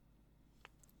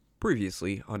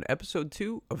Previously on episode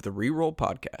 2 of the Reroll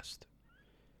podcast.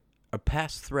 A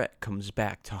past threat comes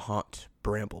back to haunt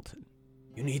Brambleton.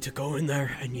 You need to go in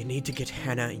there and you need to get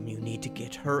Hannah and you need to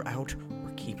get her out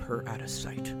or keep her out of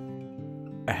sight.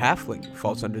 A halfling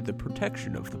falls under the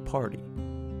protection of the party.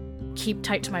 Keep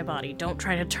tight to my body. Don't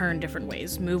try to turn different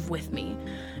ways. Move with me.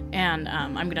 And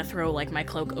I'm going to throw my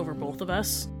cloak over both of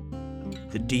us.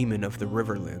 The demon of the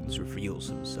Riverlands reveals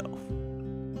himself.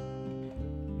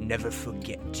 Never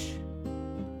forget,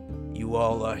 you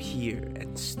all are here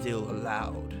and still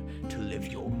allowed to live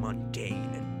your mundane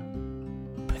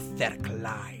and pathetic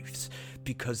lives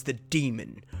because the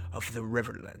demon of the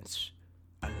Riverlands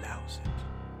allows it.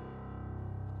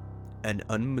 An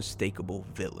unmistakable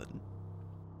villain.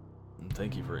 And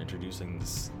thank you for introducing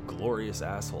this glorious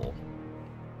asshole.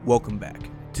 Welcome back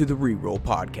to the Reroll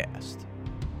podcast.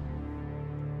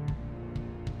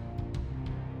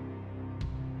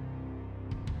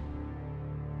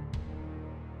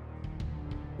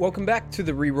 Welcome back to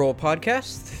the Reroll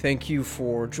podcast. Thank you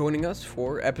for joining us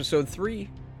for episode 3.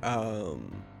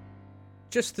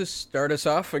 Just to start us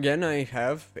off, again, I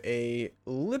have a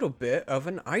little bit of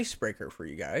an icebreaker for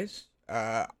you guys.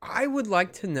 I would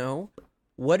like to know,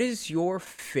 what is your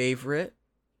favorite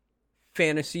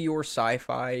fantasy or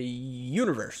sci-fi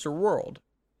universe or world?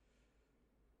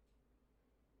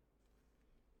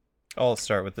 I'll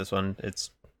start with this one. It's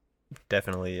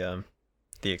definitely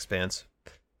The Expanse.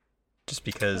 Just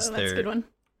because that's a good one.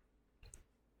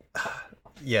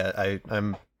 Yeah,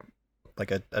 I'm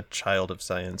like a child of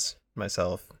science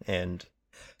myself, and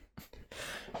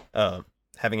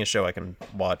having a show I can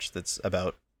watch that's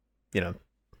about,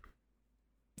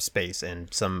 space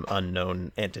and some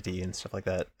unknown entity and stuff like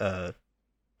that.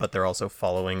 But they're also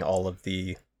following all of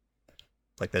the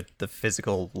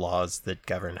physical laws that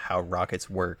govern how rockets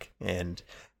work and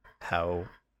how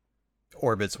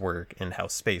orbits work and how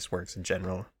space works in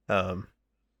general.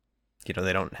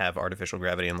 They don't have artificial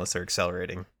gravity unless they're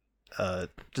accelerating.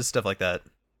 Just stuff like that.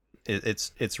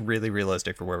 It's really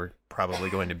realistic for where we're probably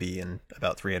going to be in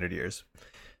about 300 years.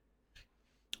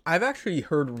 I've actually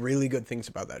heard really good things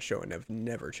about that show and have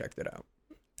never checked it out.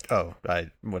 Oh,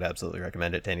 I would absolutely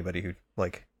recommend it to anybody who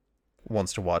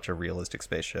wants to watch a realistic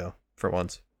space show for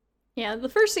once. Yeah, the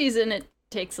first season it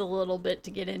takes a little bit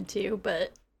to get into,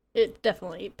 but it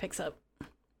definitely picks up.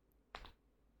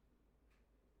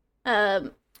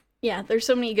 Yeah, there's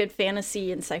so many good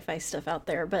fantasy and sci-fi stuff out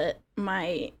there, but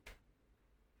my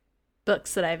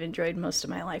books that I've enjoyed most of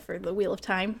my life are The Wheel of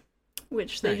Time,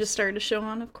 which they just started a show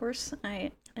on, of course. I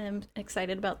am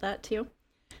excited about that, too.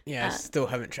 Yeah, I still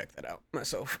haven't checked that out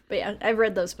myself. But yeah, I've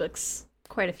read those books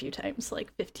quite a few times,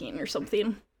 15 or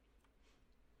something.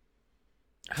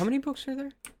 How many books are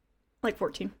there?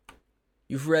 14.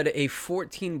 You've read a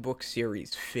 14-book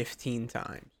series 15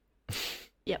 times.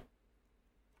 Yep.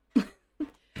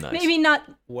 Nice. Maybe not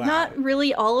Wow. not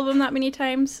really all of them that many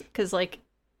times, because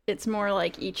it's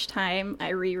more each time I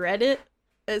reread it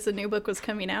as a new book was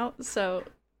coming out. So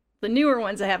the newer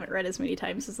ones I haven't read as many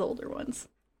times as the older ones.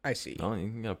 I see. Oh,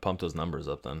 you gotta pump those numbers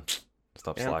up then.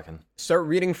 Stop slacking. Start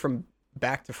reading from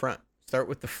back to front. Start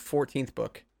with the 14th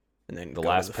book, and then The go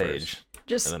last to the page. first.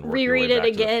 Just And then work your way reread it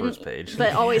back to the again, first page.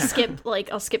 but always skip,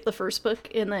 I'll skip the first book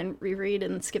and then reread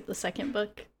and skip the second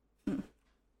book. That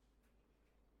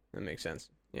makes sense.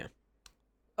 Yeah.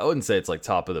 I wouldn't say it's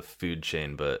top of the food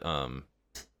chain, but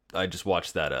I just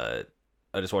watched that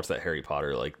Harry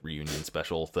Potter reunion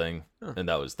special thing, and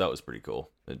that was pretty cool.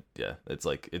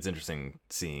 It's interesting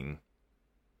seeing.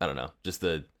 I don't know, just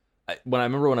when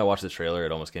I watched the trailer,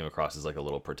 it almost came across as a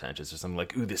little pretentious or something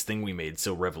ooh, this thing we made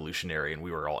so revolutionary and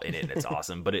we were all in it and it's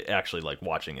awesome. But it actually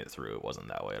watching it through, it wasn't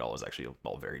that way at all. It was actually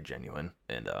all very genuine.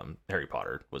 And Harry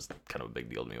Potter was kind of a big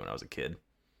deal to me when I was a kid.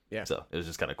 Yeah. So it was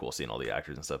just kind of cool seeing all the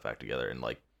actors and stuff back together, and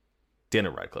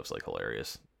Daniel Radcliffe's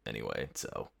hilarious anyway.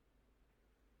 So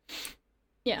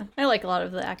Yeah, I like a lot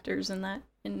of the actors in that,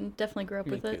 and definitely grew up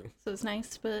Me with it, too. so it's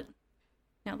nice. But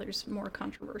now there's more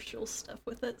controversial stuff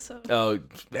with it. So oh,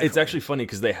 it's actually funny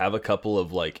because they have a couple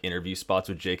of interview spots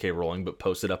with J.K. Rowling, but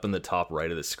posted up in the top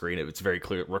right of the screen, it's very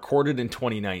clear recorded in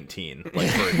 2019,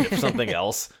 for something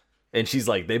else. And she's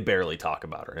they barely talk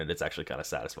about her, and it's actually kind of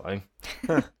satisfying.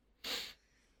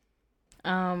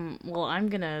 Well, I'm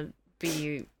gonna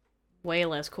be way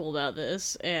less cool about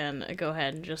this and go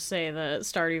ahead and just say that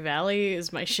Stardew Valley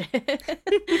is my shit.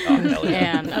 Oh, hell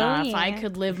yeah. And if I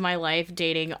could live my life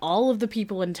dating all of the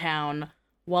people in town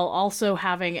while also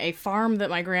having a farm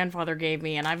that my grandfather gave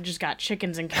me, and I've just got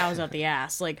chickens and cows out the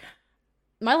ass,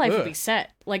 my life would be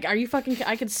set. Are you fucking...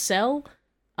 I could sell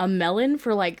a melon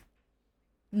for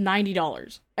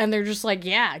 $90. And they're just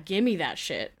yeah, give me that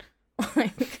shit.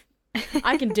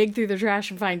 I can dig through the trash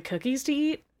and find cookies to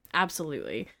eat.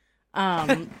 Absolutely.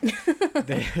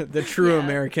 The true Yeah.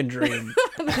 American dream.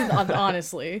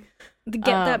 Honestly. The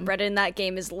get that bread in that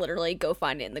game is literally go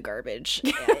find it in the garbage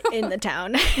in the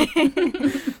town.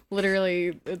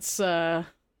 Literally, it's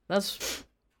that's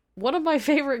one of my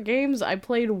favorite games. I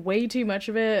played way too much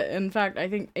of it. In fact, I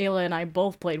think Ayla and I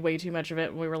both played way too much of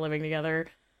it when we were living together.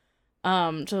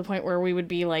 To the point where we would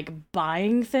be like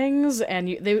buying things, and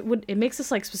it makes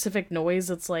this like specific noise.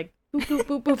 It's like boop boop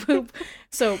boop boop boop.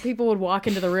 So people would walk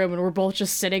into the room, and we're both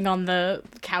just sitting on the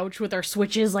couch with our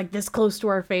Switches like this close to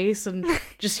our face, and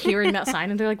just hearing that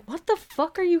sign, and they're like, "What the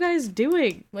fuck are you guys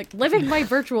doing? Like living my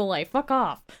virtual life? Fuck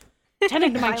off!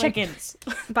 Tending to my chickens."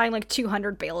 Buying like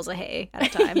 200 bales of hay at a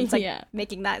time. It's like Yeah.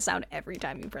 making that sound every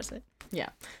time you press it. Yeah.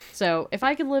 So if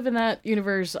I could live in that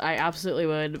universe, I absolutely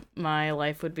would. My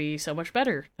life would be so much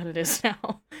better than it is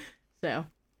now. So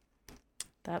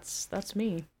that's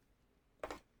me.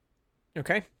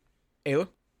 Okay. Ayla?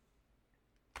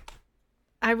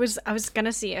 I was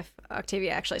gonna see if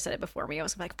Octavia actually said it before me. I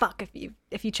was like, fuck,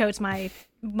 if you chose my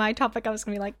topic, I was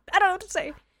gonna be like, I don't know what to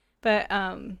say. But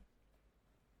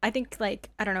I think like,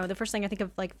 I don't know, the first thing I think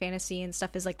of like fantasy and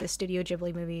stuff is like the Studio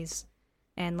Ghibli movies.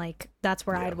 And like that's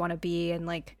where I'd want to be, and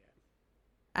like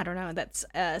I don't know, that's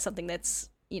something that's,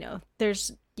 you know,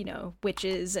 there's, you know,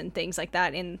 witches and things like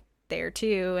that in there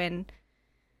too, and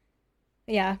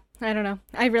yeah, I don't know.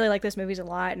 I really like those movies a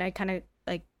lot, and I kind of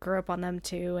like grew up on them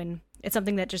too, and it's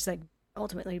something that just like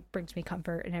ultimately brings me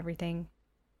comfort and everything.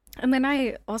 And then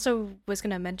I also was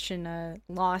gonna mention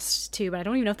Lost too, but I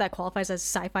don't even know if that qualifies as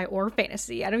sci-fi or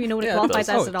fantasy. I don't even know what it qualifies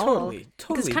as at all.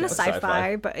 Totally. It's kind of does. sci-fi,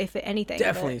 Sci-fi. but if anything,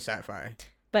 Definitely sci-fi.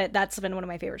 But that's been one of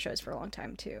my favorite shows for a long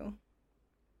time too.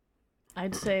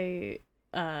 I'd say,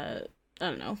 I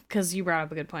don't know, because you brought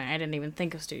up a good point. I didn't even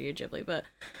think of Studio Ghibli, but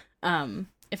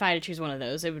if I had to choose one of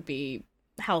those, it would be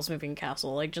Howl's Moving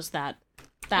Castle. Like just that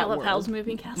I love world. Howl's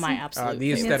Moving Castle. My absolute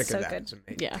The favorite. aesthetic so of that good. is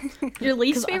amazing. Yeah. Your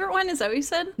least 'Cause favorite one? Is that what you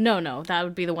said? No, that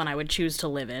would be the one I would choose to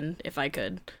live in if I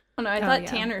could. Oh no, I thought yeah.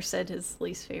 Tanner said his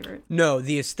least favorite. No,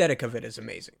 the aesthetic of it is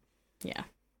amazing. Yeah.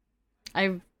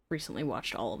 I recently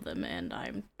watched all of them, and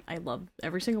I love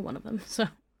every single one of them. So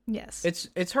Yes,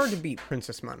 It's hard to beat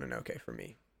Princess Mononoke for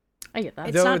me. I get that.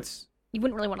 It's Though not- it's you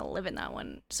wouldn't really want to live in that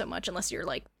one so much unless you're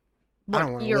like, I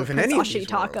don't wanna you're live in Prince any of these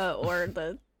Ashitaka or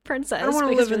the princess. I don't want to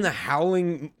because live in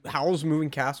you're- the Howl's Moving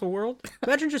Castle world.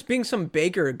 Imagine just being some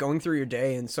baker going through your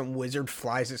day and some wizard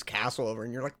flies his castle over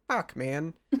and you're like, fuck,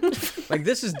 man. Like,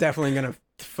 this is definitely going to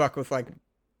fuck with, like,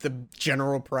 the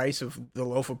general price of the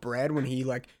loaf of bread when he,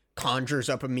 like, conjures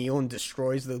up a meal and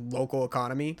destroys the local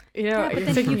economy. You know, Yeah, but you're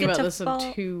then thinking you get about to this fall-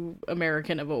 in too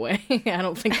American of a way. I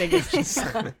don't think they get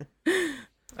that.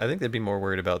 I think they'd be more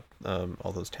worried about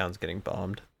all those towns getting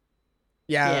bombed.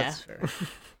 Yeah, Yeah. that's fair.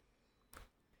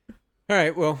 All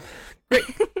right, well,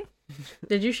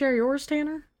 Did you share yours,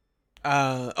 Tanner?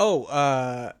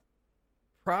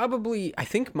 probably, I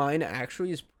think mine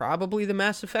actually is probably the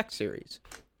Mass Effect series.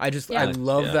 I Yeah.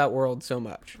 love Yeah. that world so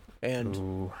much. And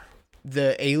Ooh.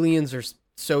 the aliens are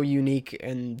so unique,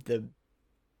 and the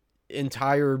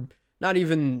entire, not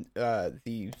even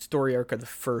the story arc of the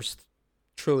first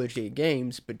trilogy of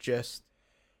games, but just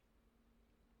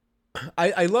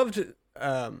I loved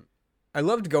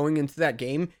going into that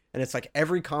game, and it's like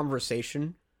every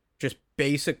conversation, just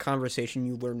basic conversation,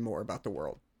 you learn more about the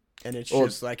world, and it's Well-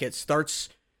 just like it starts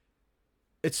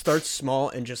small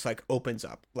and just like opens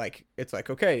up. Like it's like,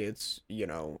 okay, it's, you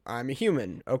know, I'm a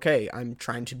human. Okay, I'm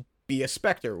trying to be a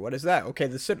specter. What is that? Okay,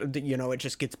 you know, it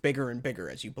just gets bigger and bigger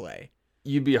as you play.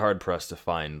 You'd be hard pressed to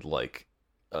find like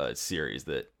a series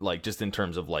that, like, just in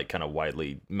terms of like kind of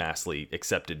widely massively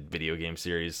accepted video game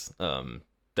series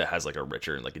that has like a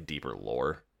richer and like a deeper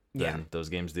lore than Yeah. those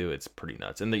games do. It's pretty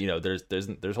nuts. And you know,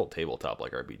 there's whole tabletop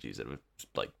like RPGs that have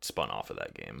like spun off of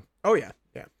that game. Oh yeah,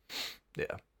 yeah.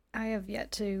 Yeah. I have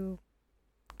yet to,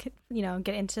 you know,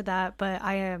 get into that, but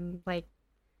I am like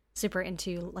super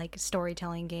into like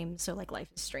storytelling games. So like Life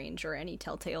is Strange or any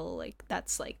Telltale, like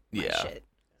that's like my Yeah. shit.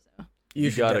 You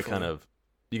should gotta definitely-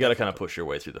 kind of push your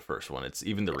way through the first one. It's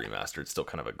even the remaster. It's still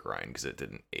kind of a grind because it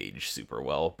didn't age super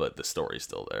well, but the story's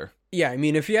still there. Yeah, I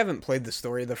mean, if you haven't played the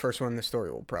story, the first one, the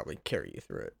story will probably carry you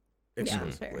through it Yeah,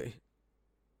 that's fair. exclusively.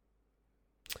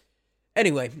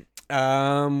 Anyway,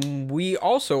 we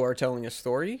also are telling a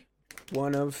story,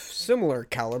 one of similar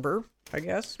caliber, I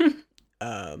guess.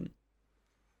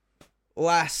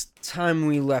 Last time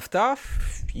we left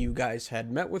off, you guys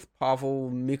had met with Pavel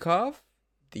Mikov,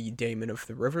 the daemon of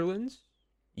the Riverlands.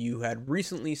 You had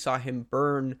recently saw him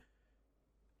burn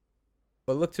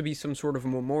what looked to be some sort of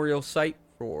memorial site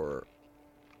for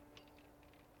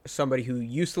somebody who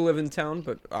used to live in town,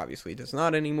 but obviously does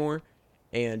not anymore.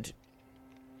 And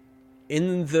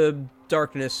in the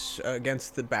darkness,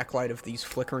 against the backlight of these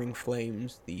flickering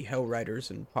flames, the Hell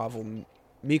Riders and Pavel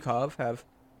Mikov have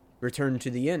returned to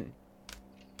the inn.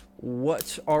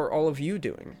 What are all of you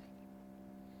doing?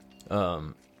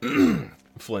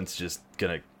 Flint's just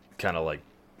gonna kind of like,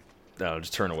 I don't know,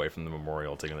 just turn away from the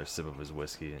memorial, take another sip of his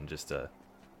whiskey, and just,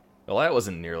 well, that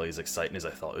wasn't nearly as exciting as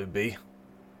I thought it would be.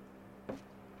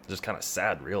 Just kind of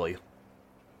sad, really.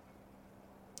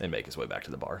 And make his way back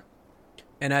to the bar.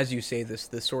 And as you say this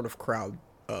sort of crowd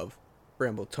of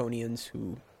Brambletonians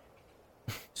who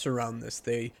surround this,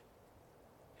 they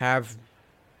have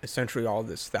essentially all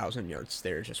this 1,000-yard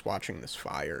stare just watching this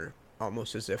fire,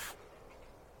 almost as if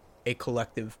a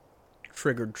collective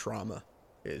triggered trauma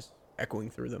is echoing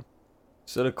through them.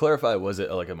 So to clarify, was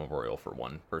it like a memorial for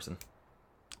one person?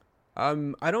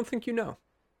 I don't think you know.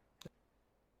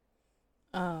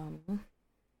 I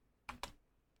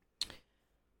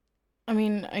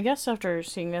mean, I guess after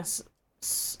seeing this,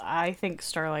 I think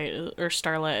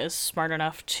Starla is smart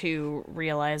enough to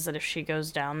realize that if she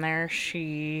goes down there,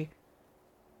 she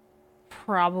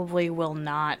probably will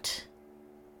not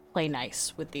play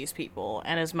nice with these people.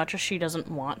 And as much as she doesn't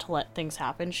want to let things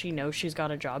happen, she knows she's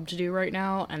got a job to do right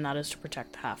now, and that is to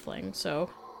protect the halfling. So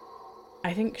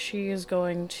I think she is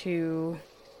going to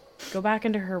go back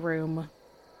into her room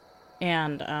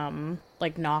and,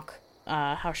 like, knock,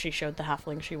 how she showed the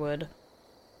halfling she would,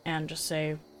 and just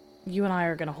say, you and I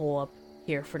are gonna hole up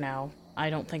here for now. I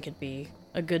don't think it'd be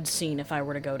a good scene if I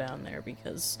were to go down there,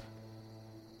 because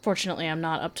fortunately I'm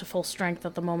not up to full strength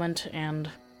at the moment, and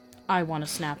I want to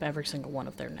snap every single one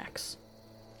of their necks.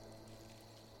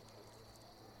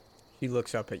 She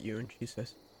looks up at you and she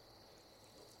says,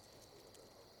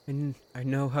 and I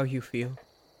know how you feel.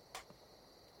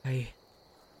 I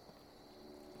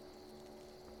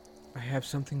have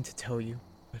something to tell you,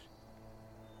 but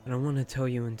I don't want to tell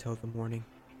you until the morning.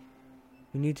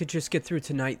 We need to just get through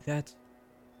tonight. That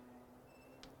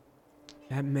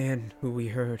man who we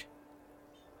heard,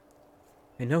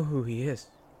 I know who he is.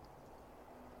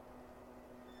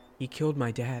 He killed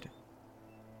my dad.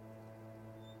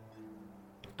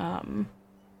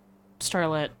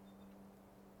 Starlet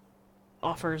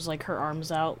offers, like, her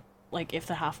arms out. Like, if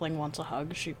the halfling wants a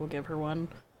hug, she will give her one.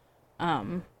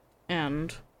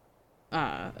 And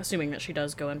assuming that she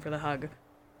does go in for the hug,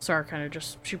 Sarah kind of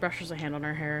just, she brushes a hand on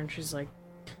her hair and she's like,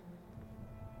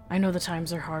 I know the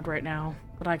times are hard right now,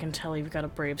 but I can tell you've got a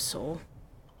brave soul.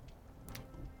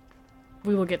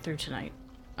 We will get through tonight.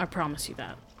 I promise you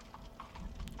that.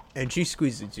 And she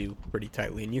squeezes you pretty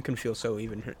tightly, and you can feel so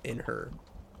even in her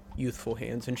youthful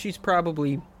hands. And she's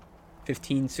probably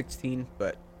 15, 16,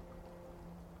 but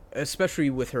especially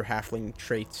with her halfling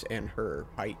traits and her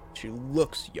height, she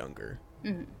looks younger.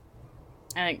 Mm-hmm.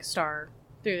 I think Star,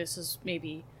 through this, is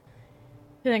maybe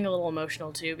feeling a little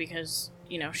emotional too, because,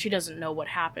 you know, she doesn't know what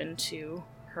happened to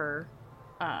her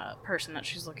person that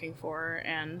she's looking for,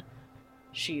 and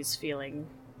she's feeling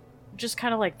just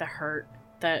kind of like the hurt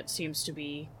that seems to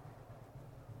be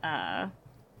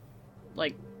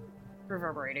like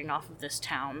reverberating off of this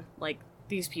town. Like,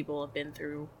 these people have been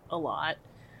through a lot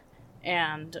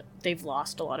and they've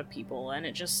lost a lot of people, and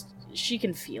it just, she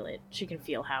can feel it. She can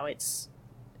feel how it's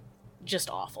just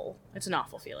awful. It's an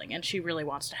awful feeling, and she really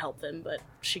wants to help them, but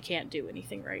she can't do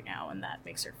anything right now, and that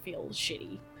makes her feel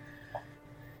shitty.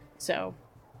 So,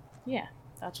 yeah,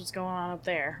 that's what's going on up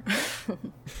there.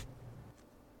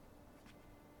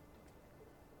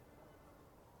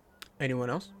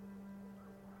 Anyone else?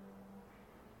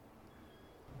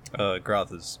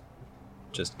 Groth is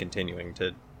just continuing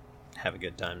to have a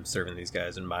good time serving these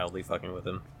guys and mildly fucking with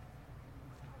them.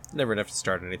 Never enough to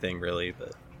start anything, really,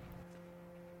 but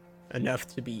Enough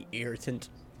to be irritant.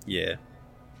 yeah.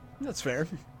 That's fair.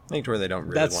 I think to where they don't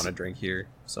really want to drink here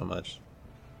so much.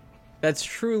 That's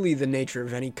truly the nature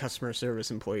of any customer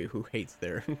service employee who hates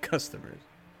their customers.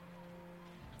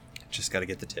 Just gotta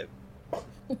get the tip.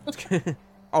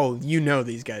 Oh, you know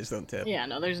these guys don't tip. Yeah,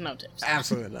 no, there's no tips.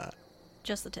 Absolutely not.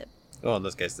 Just the tip. Well, in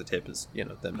this case, the tip is, them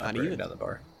not Not burning even. down the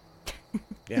bar.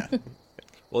 Yeah.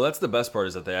 Well, that's the best part,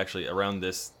 is that they actually, around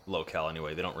this locale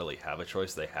anyway, they don't really have a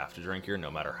choice. They have to drink here no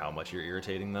matter how much you're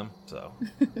irritating them, so.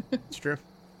 It's true.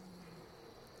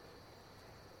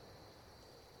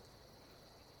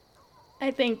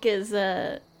 I think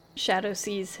as Shadow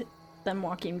sees them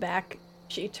walking back,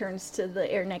 she turns to the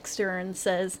air next to her and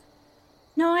says,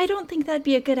 "No, I don't think that'd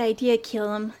be a good idea,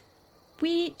 kill him.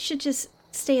 We should just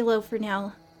stay low for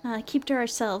now. Keep to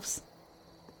ourselves."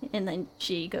 And then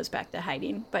she goes back to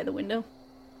hiding by the window.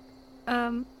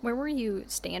 Where were you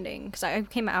standing? Because I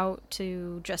came out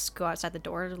to just go outside the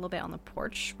door a little bit on the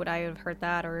porch. Would I have heard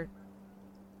that or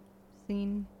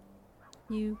seen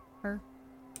you, her?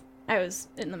 I was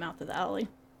in the mouth of the alley.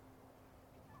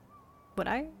 Would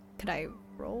I? Could I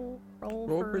roll Roll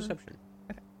for... perception.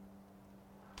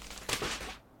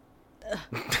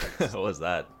 What was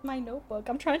that? My notebook.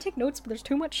 I'm trying to take notes, but there's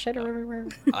too much shit everywhere.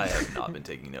 I have not been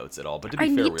taking notes at all, but to I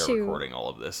be fair, need we are to. recording all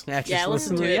of this. Yeah, just Yeah,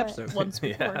 listen to to the it episode. once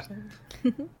before.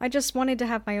 Yeah. So. I just wanted to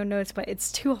have my own notes, but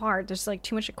it's too hard. There's like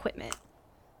too much equipment.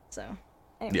 So,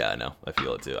 anyway. Yeah, I know. I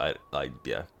feel it too.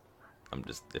 Yeah. I'm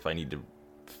just, if I need to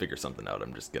figure something out,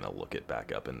 I'm just gonna look it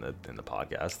back up in the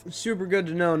podcast. Super good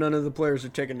to know none of the players are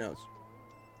taking notes.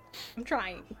 I'm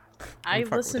trying. I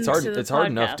fucking- listened It's hard. to the It's hard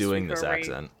enough podcast doing this before we-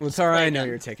 accent. Well, Tara, I know Like,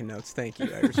 you're taking notes. Thank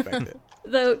you. I respect it.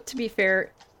 Though, to be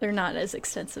fair, they're not as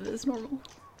extensive as normal.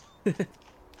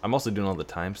 I'm also doing all the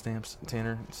timestamps,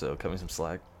 Tanner. So cut me some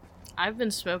slack. I've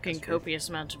been smoking copious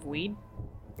amounts of weed.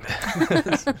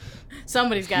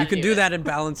 Somebody's got to You can do it. that and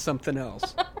balance something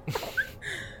else.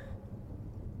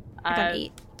 I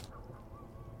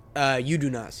got 8. You do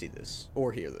not see this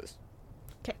or hear this.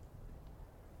 Okay.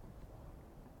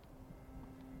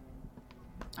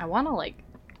 I want to, I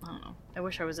don't know. I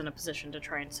wish I was in a position to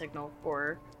try and signal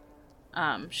for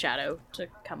Shadow to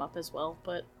come up as well,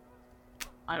 but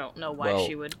I don't know why Well-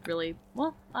 she would really...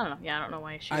 Well, I don't know. Yeah, I don't know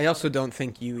why she I also don't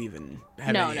think you even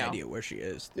have No, any no. idea where she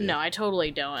is. dude. No, I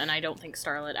totally don't, and I don't think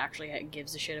Starlet actually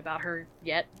gives a shit about her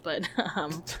yet, but,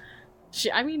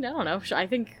 I mean, I don't know. I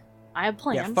think I have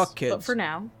plans, fuck but kids. for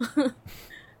now...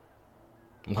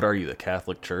 What are you, the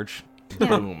Catholic Church? Yeah.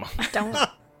 Boom. Don't.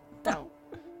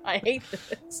 I hate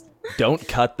this. Don't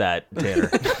cut that,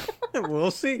 Tanner. We'll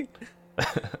see.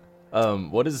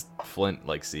 What does Flint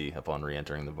see upon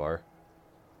re-entering the bar?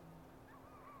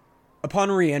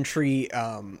 Upon re-entry,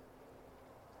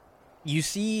 you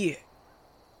see...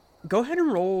 Go ahead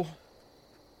and roll...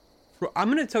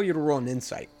 I'm going to tell you to roll an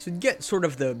insight to get sort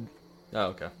of the Oh,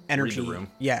 okay. energy. Read the room.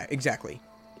 Yeah, exactly.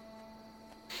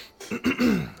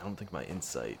 I don't think my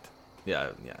insight.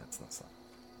 Yeah,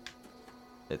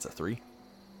 it's a 3.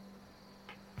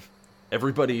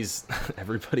 Everybody's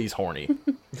horny.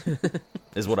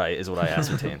 is what I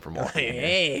ascertained from walking in here.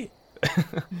 Hey.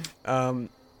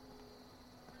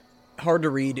 Hard to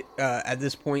read. At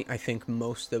this point, I think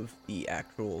most of the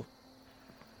actual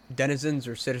denizens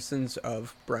or citizens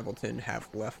of Brambleton have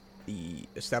left the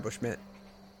establishment.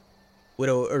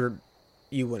 Widow, or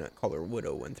you wouldn't call her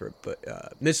Widow Winthrop, but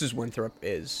Mrs. Winthrop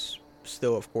is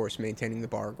still, of course, maintaining the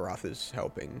bar. Groth is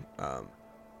helping.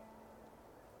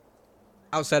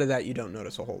 Outside of that, you don't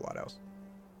notice a whole lot else.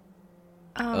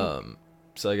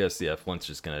 So I guess Flint's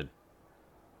just gonna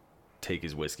take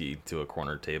his whiskey to a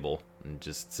corner table and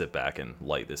just sit back and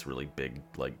light this really big,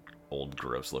 old,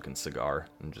 gross-looking cigar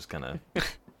and just kind of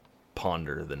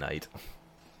ponder the night.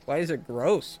 Why is it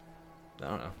gross? I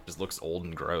don't know. Just looks old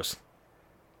and gross.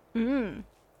 Mm.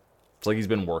 It's like he's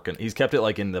been working. He's kept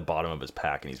it in the bottom of his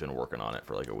pack and he's been working on it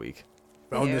for a week.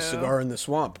 Found this cigar in the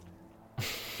swamp.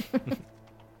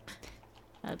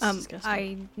 That's disgusting.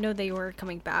 I know they were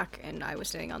coming back, and I was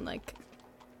sitting on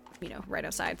right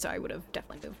outside, so I would have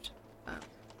definitely moved,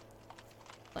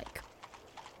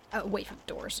 away from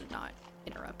the doors and not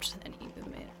interrupt any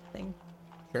movement thing.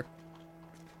 Sure.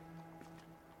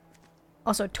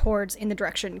 Also towards in the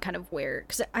direction kind of where,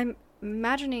 because I'm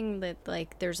imagining that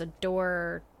there's a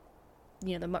door,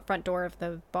 the front door of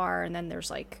the bar, and then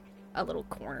there's a little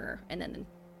corner, and then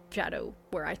Shadow,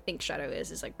 where I think Shadow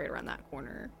is right around that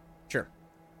corner. Sure.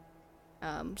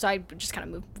 So I would just kind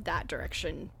of move that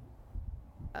direction,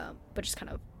 but just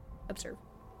kind of observe.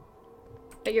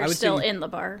 But I you're would still say- in the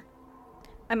bar.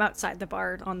 I'm outside the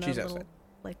bar on the She's little,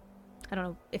 outside. I don't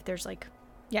know if there's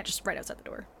just right outside the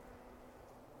door.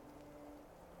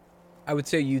 I would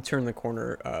say you turn the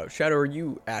corner. Shadow, are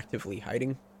you actively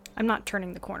hiding? I'm not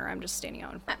turning the corner. I'm just standing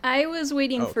out in front. I was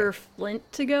waiting Oh, okay. for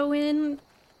Flint to go in,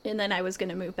 and then I was going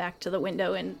to move back to the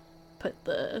window and put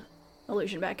the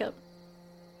illusion back up.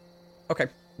 Okay,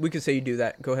 we could say you do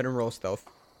that. Go ahead and roll stealth.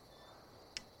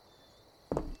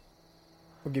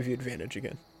 We'll give you advantage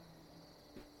again.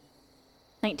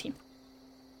 19.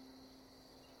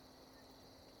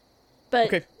 But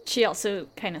Okay. she also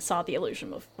kind of saw the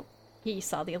illusion before. He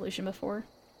saw the illusion before.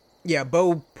 Yeah,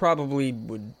 Bo probably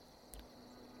would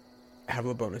have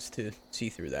a bonus to see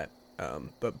through that.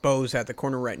 But Bo's at the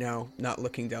corner right now, not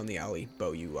looking down the alley.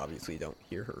 Bo, you obviously don't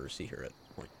hear her or see her at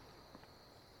this point.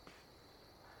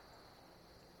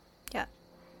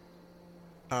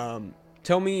 Yeah.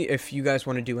 tell me if you guys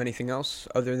want to do anything else.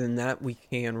 Other than that, we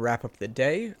can wrap up the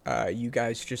day. You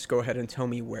guys just go ahead and tell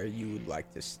me where you would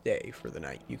like to stay for the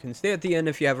night. You can stay at the inn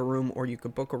if you have a room, or you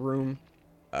could book a room.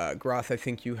 Groth, I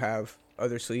think you have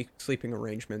other sleeping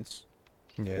arrangements,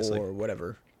 Yeah, or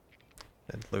whatever.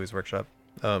 at Louis' workshop.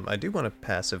 I do want to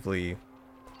passively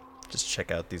just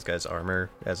check out these guys' armor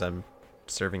as I'm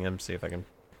serving him, see if I can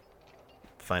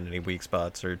find any weak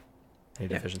spots or any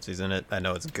deficiencies in it. I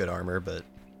know it's good armor, but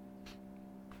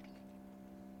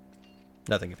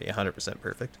nothing can be 100%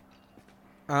 perfect.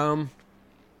 Let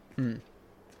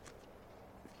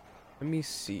me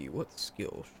see. What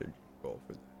skill should you roll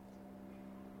for that?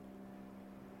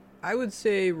 I would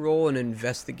say roll an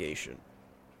investigation.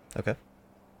 Okay.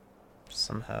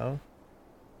 Somehow,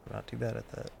 I'm not too bad at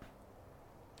that.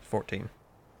 14.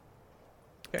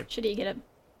 Should he get a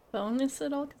bonus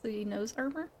at all because he knows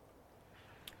armor?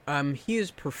 He is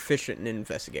proficient in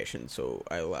investigation, so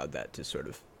I allowed that to sort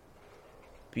of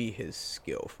be his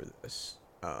skill for this.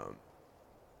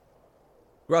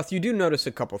 Roth, you do notice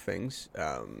a couple things.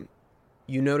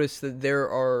 You notice that there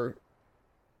are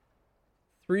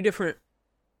 3 different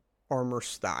armor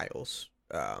styles.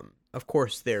 Of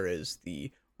course, there is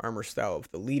the armor style of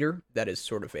the leader, that is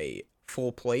sort of a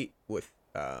full plate with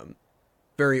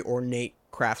very ornate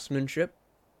craftsmanship.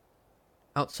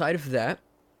 Outside of that,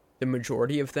 the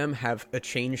majority of them have a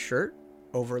chain shirt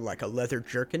over like a leather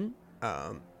jerkin,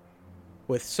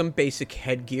 with some basic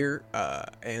headgear,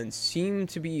 and seem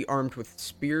to be armed with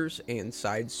spears and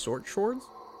side short swords.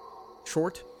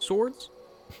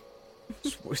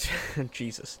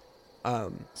 Jesus.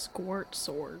 Squirt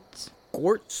swords.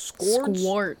 Squirt swords?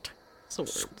 Squirt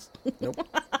swords. Nope.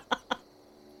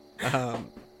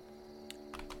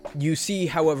 You see,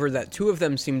 however, that 2 of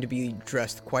them seem to be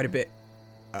dressed quite a bit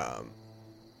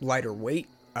lighter weight,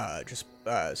 just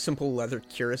simple leather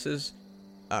cuirasses,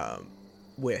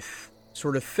 with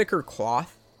sort of thicker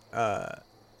cloth,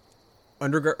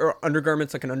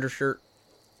 undergarments like an undershirt,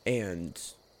 and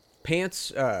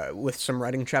pants with some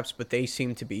riding chaps, but they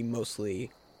seem to be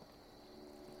mostly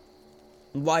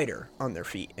lighter on their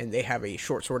feet, and they have a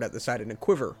short sword at the side and a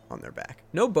quiver on their back.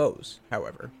 No bows,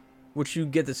 however, which you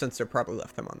get the sense they probably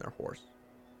left them on their horse.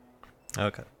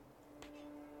 Okay.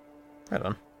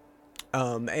 Right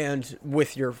on. And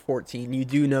with your 14, you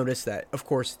do notice that, of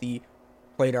course, the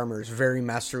plate armor is very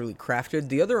masterly crafted.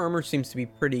 The other armor seems to be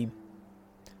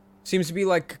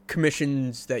like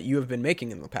commissions that you have been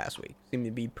making in the past week. Seem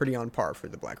to be pretty on par for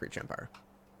the Blackreach Empire.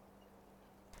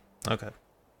 Okay.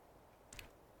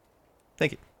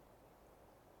 Thank you.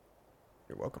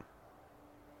 You're welcome.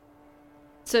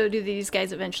 So do these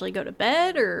guys eventually go to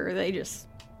bed, or are they just...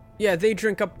 Yeah, they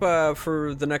drink up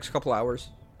for the next couple hours,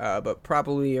 but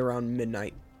probably around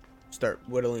midnight start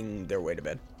whittling their way to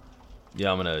bed.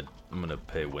 Yeah, I'm gonna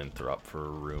pay Winthrop for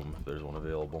a room if there's one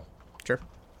available. Sure.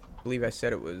 I believe I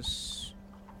said it was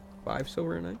 5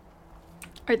 silver a night.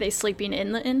 Are they sleeping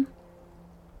in the inn?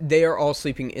 They are all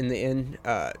sleeping in the inn.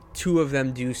 2 of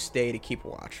them do stay to keep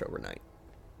watch overnight.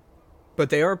 But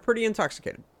they are pretty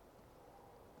intoxicated.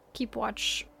 Keep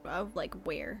watch of like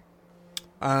where?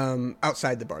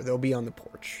 Outside the bar. They'll be on the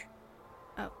porch.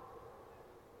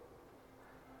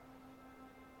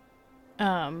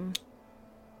 Oh.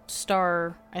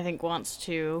 Star, I think, wants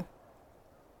to...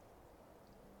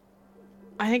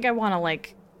 I think I want to,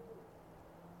 like,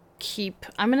 keep...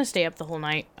 I'm going to stay up the whole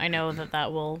night. I know that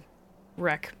that will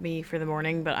wreck me for the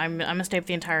morning, but I'm going to stay up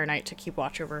the entire night to keep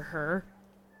watch over her.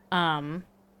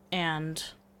 And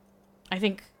I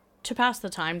think to pass the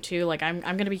time, too, like, I'm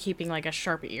going to be keeping, like, a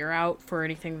sharp ear out for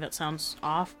anything that sounds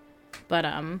off. But,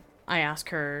 I ask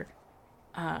her,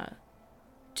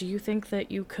 do you think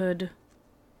that you could,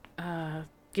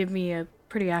 give me a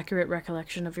pretty accurate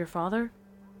recollection of your father?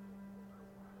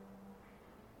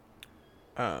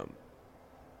 Go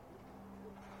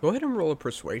ahead and roll a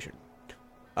persuasion.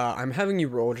 I'm having you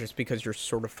roll just because you're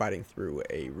sort of fighting through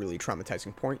a really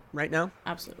traumatizing point right now.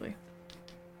 Absolutely.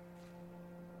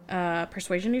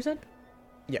 Persuasion, you said?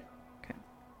 Yeah. Okay.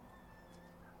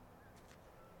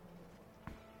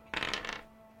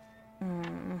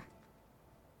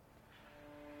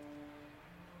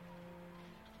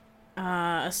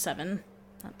 A 7.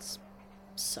 That's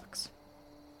sucks.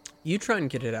 You try and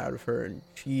get it out of her, and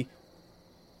she,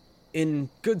 in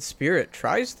good spirit,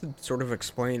 tries to sort of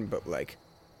explain, but, like,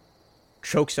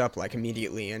 chokes up, like,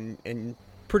 immediately, and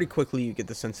pretty quickly you get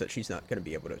the sense that she's not going to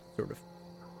be able to sort of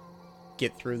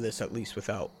get through this, at least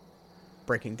without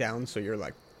breaking down, so you're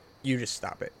like, you just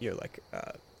stop it. You're like,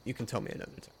 you can tell me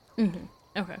another time.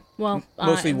 Mm-hmm. Okay. Well,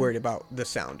 Mostly worried about the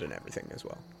sound and everything as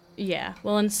well. Yeah.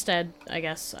 Well, instead, I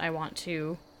guess I want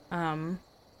to, I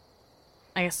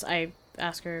guess I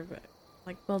ask her,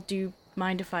 like, well, do you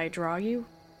mind if I draw you?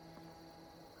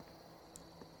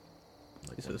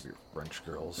 Like one of your French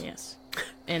girls. Yes.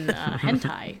 In a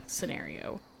hentai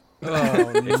scenario. Oh,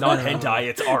 It's not hentai,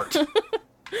 it's art.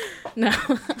 No.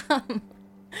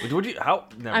 Would you? How?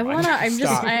 Never I mind. wanna.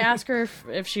 Stop. I ask her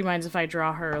if she minds if I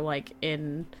draw her like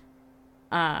in,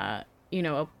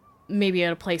 maybe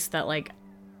at a place that like,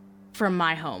 from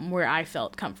my home where I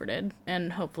felt comforted,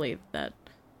 and hopefully that,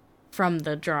 from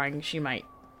the drawing she might,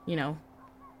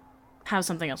 have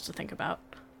something else to think about.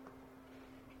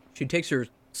 She takes her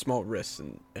small wrists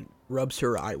and rubs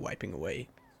her eye, wiping away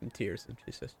some tears, and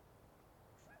she says,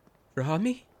 "Draw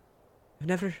me? I've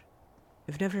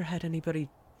never had anybody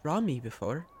draw me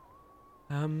before.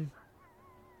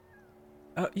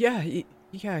 Yeah,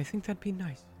 I think that'd be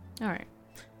nice." All right.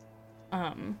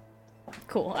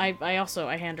 Cool. I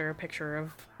hand her a picture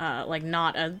of like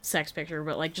not a sex picture,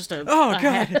 but like just a Oh, a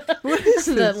God. head, What is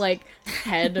the this? like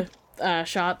head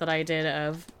shot that I did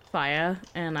of Faya,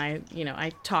 and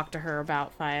I talked to her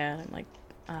about Faya, and like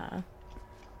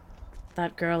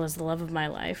that girl is the love of my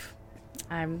life.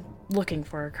 I'm looking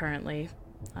for her currently.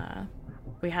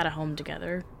 We had a home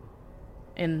together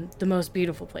in the most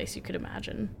beautiful place you could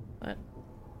imagine, but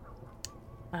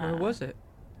Where was it?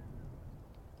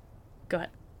 go ahead.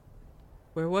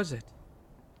 Where was it?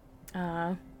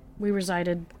 We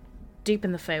resided deep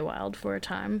in the Feywild for a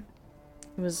time.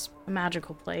 It was a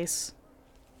magical place.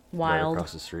 Right Wild.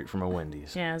 across the street from a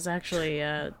Wendy's. Yeah, it's actually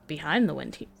behind the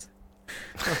Wendy's.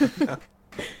 I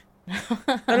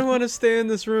don't want to stay in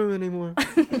this room anymore.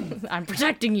 I'm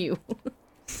protecting you.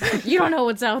 You don't know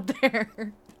what's out there.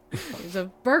 There's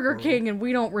a Burger King and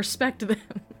we don't respect them.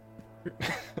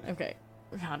 Okay.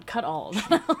 God, cut all of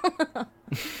that.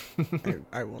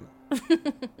 I will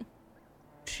not.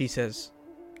 She says,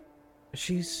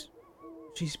 she's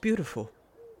beautiful.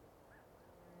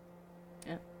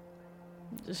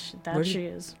 That Where did- she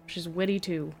is. She's witty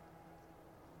too.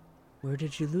 Where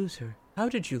did you lose her? How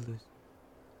did you lose?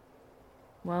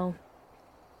 Well,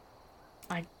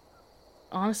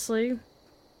 honestly,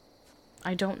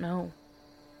 I don't know.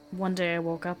 One day I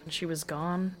woke up and she was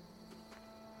gone.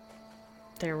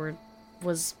 There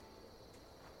was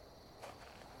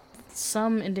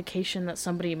some indication that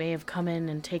somebody may have come in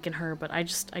and taken her, but I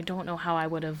don't know how I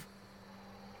would have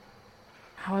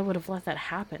let that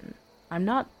happen. I'm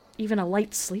not even a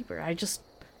light sleeper.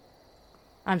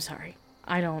 I'm sorry.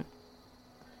 I don't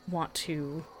want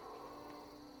to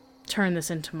turn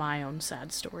this into my own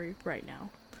sad story right now.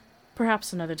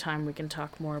 Perhaps another time we can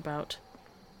talk more about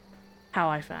how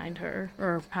I find her,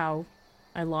 or how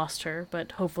I lost her,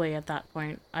 but hopefully at that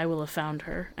point I will have found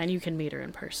her, and you can meet her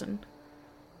in person.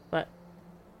 But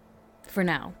for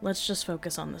now, let's just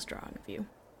focus on this drawing of you.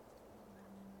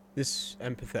 This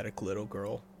empathetic little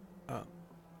girl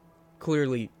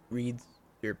clearly reads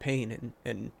your pain,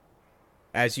 and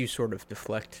as you sort of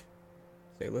deflect,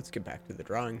 say, let's get back to the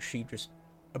drawing, she just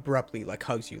abruptly like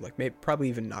hugs you, like maybe probably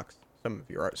even knocks some of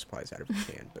your art supplies out of your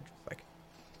hand, but just like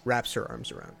wraps her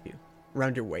arms around you,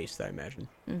 around your waist, I imagine.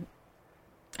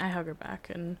 I hug her back,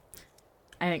 and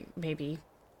I think maybe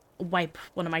wipe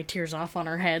one of my tears off on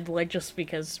her head, like just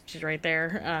because she's right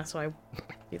there. So I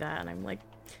do that, and I'm like,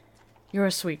 "You're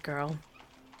a sweet girl.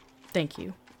 Thank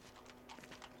you."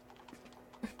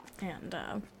 And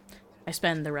I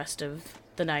spend the rest of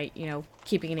the night,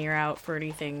 keeping an ear out for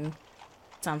anything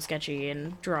sounds sketchy,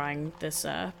 and drawing this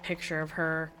picture of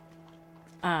her.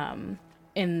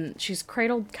 She's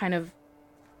cradled kind of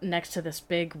next to this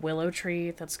big willow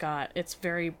tree it's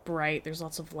very bright. There's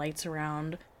lots of lights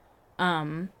around.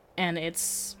 And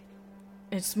it's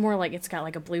more like it's got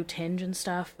like a blue tinge and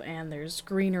stuff, and there's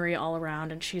greenery all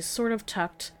around, and she's sort of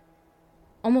tucked,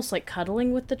 almost like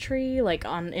cuddling with the tree, like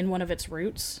in one of its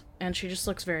roots, and she just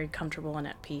looks very comfortable and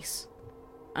at peace.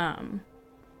 And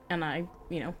I,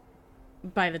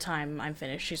 by the time I'm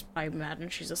finished, I imagine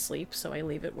she's asleep, so I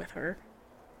leave it with her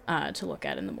to look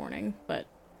at in the morning.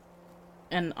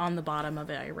 And on the bottom of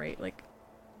it, I write, like,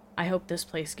 I hope this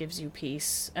place gives you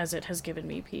peace, as it has given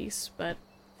me peace, but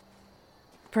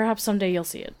perhaps someday you'll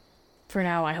see it. For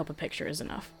now, I hope a picture is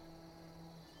enough.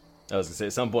 I was gonna say,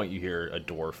 at some point you hear a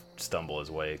dwarf stumble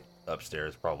his way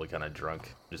upstairs, probably kind of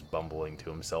drunk, just bumbling to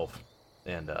himself,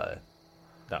 and I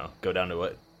don't know, go down to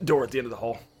a door at the end of the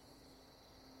hall.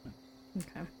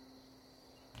 Okay.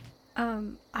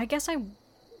 I guess I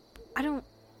don't.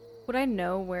 Would I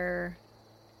know where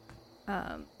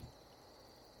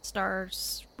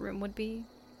Star's room would be,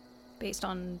 based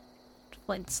on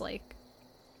Flint's like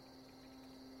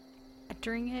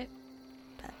entering it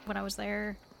when I was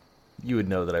there? You would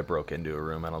know that I broke into a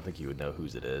room. I don't think you would know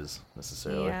whose it is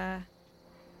necessarily. Yeah.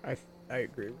 I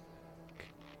agree.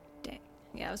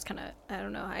 Yeah, I was kind of, I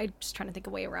don't know. I just trying to think a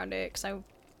way around it because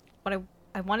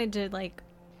I wanted to like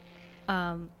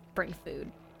bring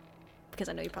food because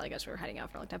I know you probably guys were hiding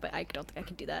out for a long time, but I don't think I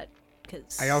can do that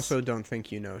because I also don't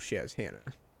think you know she has Hannah.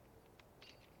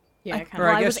 Yeah, I- kind Or of.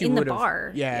 Well, I guess was you in the would've-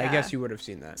 bar, Yeah, yeah. I guess you would have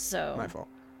seen that. So- My fault.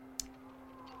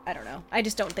 I don't know. I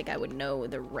just don't think I would know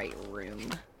the right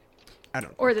room. I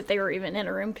don't. Or that they were even in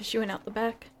a room because she went out the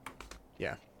back.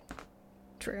 Yeah.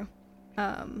 True.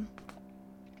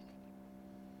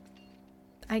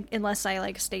 Unless I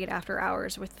like stayed after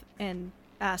hours with and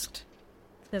asked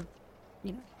the,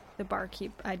 the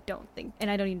barkeep. I don't think,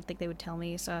 and I don't even think they would tell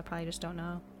me. So I probably just don't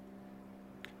know.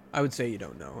 I would say you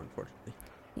don't know, unfortunately.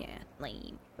 Yeah,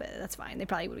 lame, but that's fine. They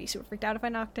probably would be super freaked out if I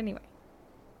knocked anyway.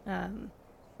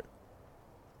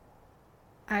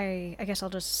 I guess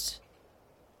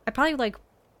I probably like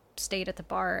stayed at the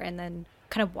bar and then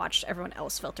kind of watched everyone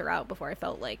else filter out before I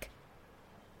felt like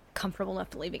comfortable enough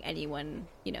to leaving anyone,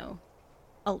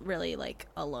 really like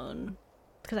alone,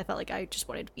 because I felt like I just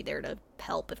wanted to be there to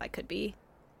help if I could be.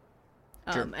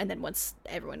 Sure. And then once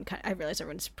I realized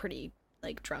everyone's pretty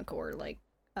like drunk or like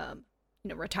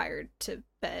retired to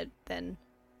bed, then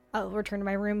I'll return to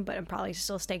my room, but I'm probably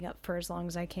still staying up for as long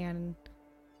as I can.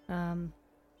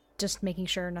 Just making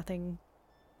sure nothing,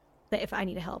 that if I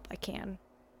need help, I can.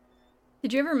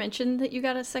 Did you ever mention that you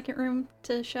got a second room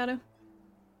to Shadow?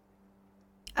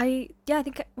 I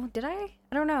think, did I?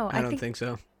 I don't know. I don't think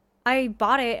so. I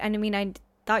bought it, and I mean, I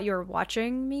thought you were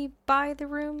watching me buy the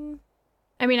room.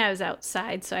 I mean, I was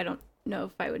outside, so I don't know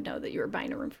if I would know that you were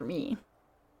buying a room for me.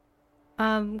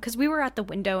 Because we were at the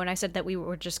window, and I said that we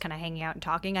were just kind of hanging out and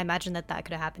talking. I imagine that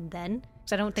could have happened then,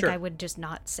 because I don't think Sure. I would just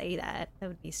not say that. That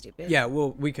would be stupid. Yeah,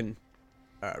 well, we can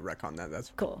wreck on that.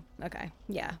 That's Cool. Okay.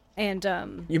 Yeah.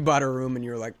 And You bought a room and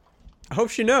you were like, I hope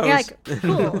she knows. yeah, like,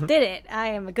 cool, did it. I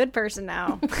am a good person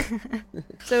now.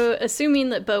 So, assuming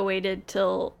that Bo waited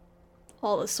till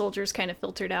all the soldiers kind of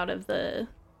filtered out of the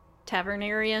tavern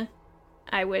area,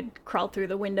 I would crawl through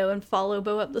the window and follow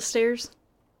Bo up the stairs.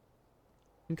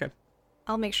 Okay.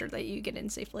 I'll make sure that you get in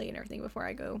safely and everything before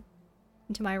I go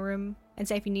into my room. And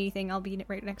say if you need anything, I'll be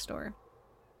right next door.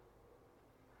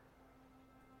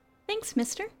 Thanks,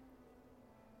 mister.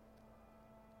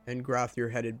 And Groth, you're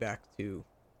headed back to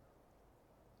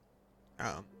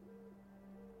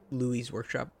Louis'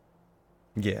 workshop.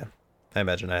 Yeah. I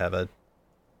imagine I have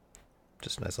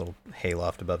just a nice little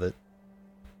hayloft above it.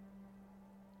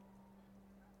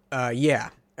 Yeah.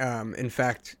 In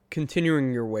fact,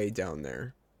 continuing your way down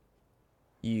there,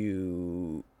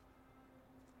 you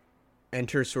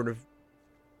enter sort of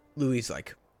Louis'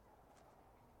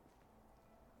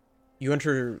 you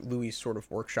enter Louis' sort of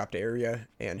workshop area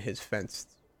and his fenced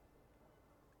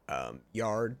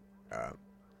yard.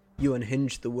 You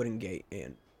unhinge the wooden gate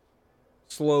and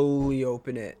slowly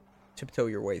open it, tiptoe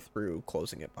your way through,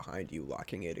 closing it behind you,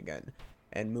 locking it again,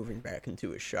 and moving back into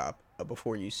his shop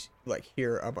before you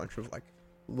hear a bunch of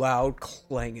loud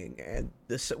clanging and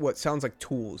what sounds like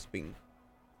tools being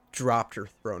dropped or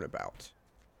thrown about.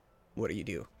 What do you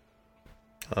do?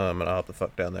 I'm gonna hop the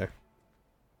fuck down there.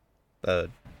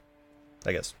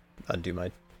 I guess undo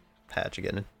my hatch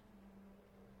again and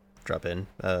drop in.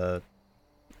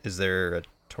 Is there a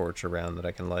torch around that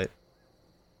I can light?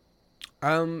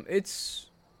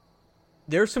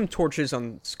 There's some torches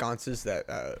on sconces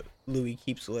that Louis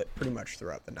keeps lit pretty much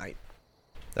throughout the night.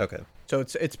 Okay. So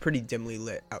it's pretty dimly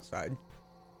lit outside.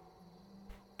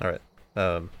 All right.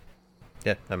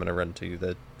 Yeah, I'm gonna run to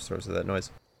the source of that noise.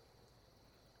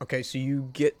 Okay, so you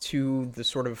get to the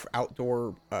sort of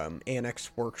outdoor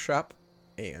annex workshop,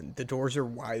 and the doors are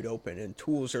wide open, and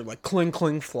tools are cling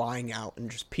cling flying out, and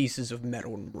just pieces of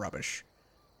metal and rubbish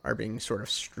are being sort of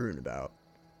strewn about.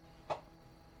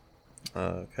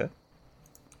 Okay.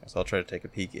 So I'll try to take a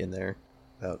peek in there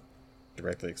without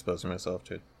directly exposing myself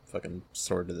to a fucking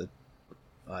sword to the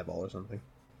eyeball or something.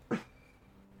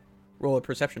 Roll a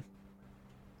perception.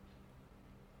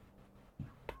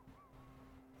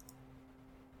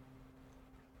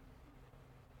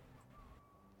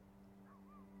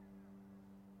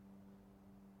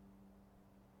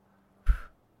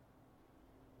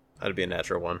 That'd be a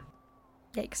natural one.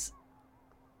 Yikes.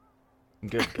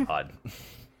 Good God.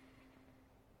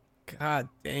 God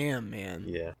damn, man.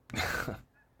 Yeah.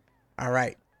 All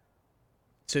right.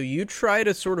 So you try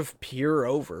to sort of peer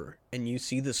over, and you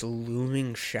see this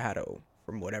looming shadow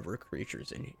from whatever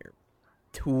creature's in here.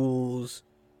 Tools,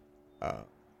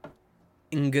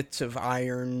 ingots of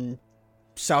iron,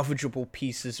 salvageable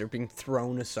pieces are being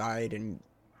thrown aside, and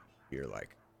you're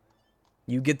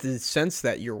you get the sense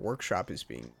that your workshop is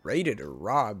being raided or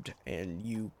robbed, and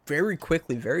you very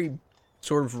quickly, very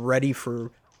sort of ready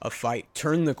for a fight,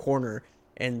 turn the corner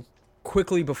and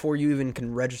quickly before you even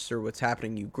can register what's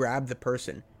happening, you grab the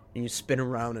person and you spin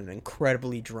around an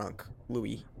incredibly drunk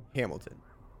Louis Hamilton.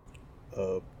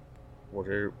 What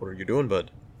are you doing,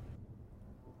 bud?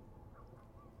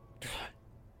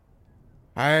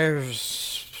 I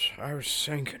was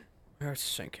thinking.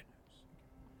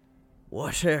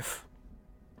 What if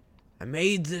I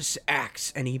made this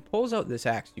axe? And he pulls out this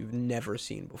axe you've never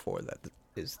seen before. That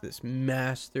is this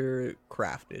master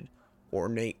crafted,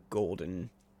 ornate golden,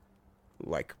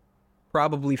 like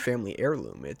probably family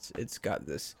heirloom. It's got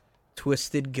this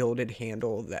twisted gilded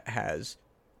handle that has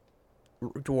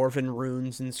dwarven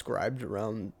runes inscribed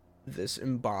around this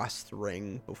embossed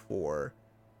ring before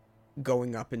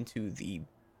going up into the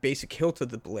basic hilt of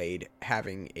the blade,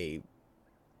 having a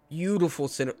beautiful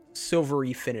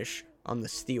silvery finish on the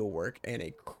steel work and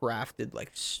a crafted,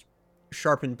 like,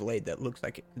 sharpened blade that looks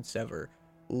like it could sever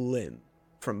limb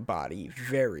from body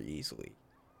very easily.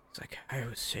 It's like, I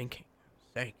was thinking,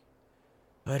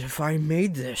 but if I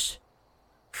made this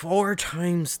 4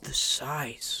 times the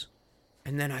size,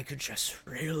 and then I could just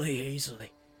really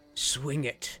easily swing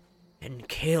it and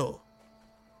kill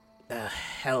the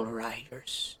Hell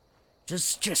Riders.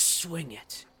 Just swing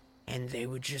it, and they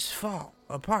would just fall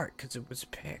apart because it was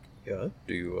picked. Yeah.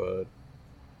 Do you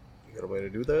got a way to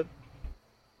do that?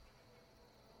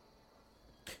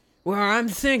 Well, I'm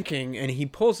thinking, and he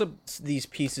pulls up these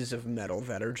pieces of metal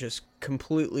that are just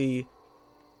completely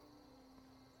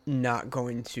not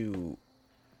going to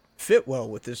fit well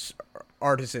with this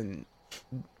artisan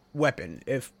weapon.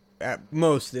 If at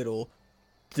most it'll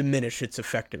diminish its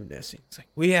effectiveness. It's like,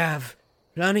 we have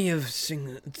plenty of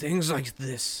things like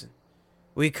this.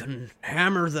 We can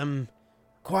hammer them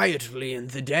quietly in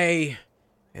the day,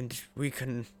 and he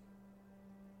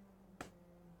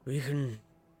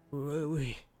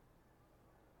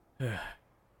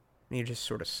just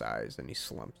sort of sighs and he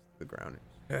slumps to the ground.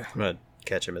 I'm gonna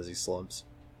catch him as he slumps.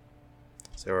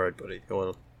 Say, alright, buddy, go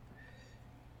on.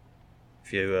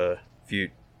 If you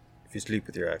sleep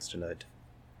with your axe tonight,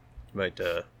 you might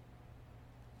get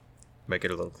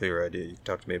a little clearer idea. You can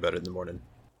talk to me about it in the morning.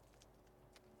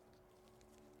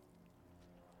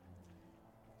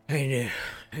 I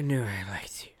knew I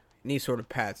liked you. And he sort of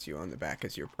pats you on the back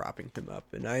as you're propping him up,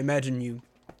 and I imagine you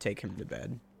take him to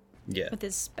bed. Yeah. With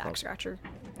his back scratcher.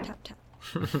 Tap, tap.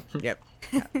 Yep.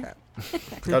 Tap, tap.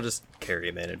 I'll just carry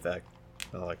him in fact.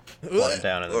 I'll, like, plot him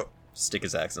down and then stick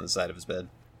his axe on the side of his bed.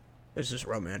 This is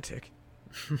romantic.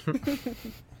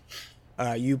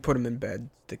 You put him in bed,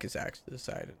 stick his axe to the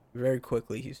side. Very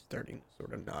quickly, he's starting to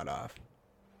sort of nod off.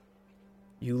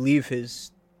 You leave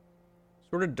his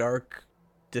sort of dark,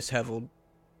 disheveled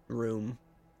room,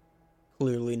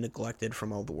 clearly neglected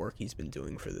from all the work he's been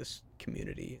doing for this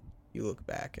community. You look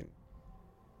back and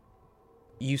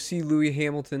you see Louis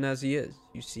Hamilton as he is.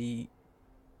 You see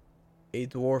a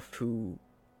dwarf who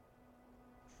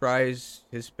tries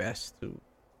his best to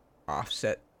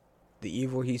offset the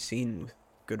evil he's seen with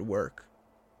good work.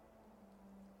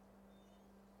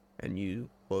 And you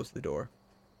close the door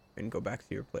and go back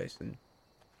to your place and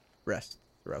rest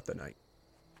throughout the night.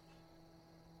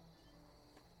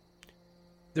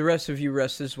 The rest of you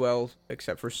rest as well,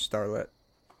 except for Starlet.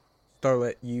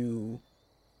 Starlet, you,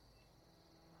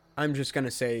 I'm just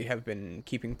gonna say, have been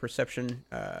keeping perception.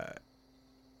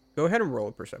 Go ahead and roll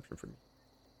a perception for me.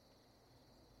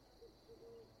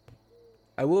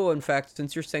 I will, in fact,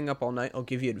 since you're staying up all night, I'll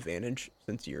give you advantage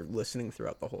since you're listening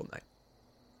throughout the whole night.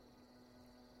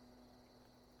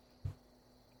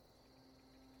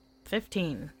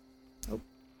 15. Oh.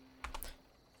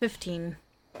 15.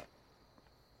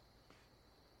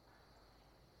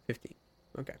 15.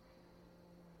 Okay.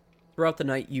 Throughout the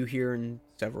night, you hear in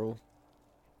several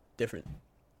different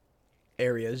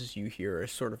areas, you hear a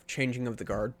sort of changing of the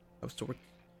guard of sorts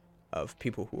of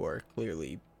people who are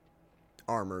clearly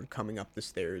armored coming up the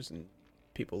stairs and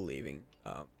people leaving.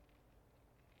 And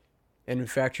in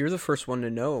fact, you're the first one to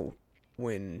know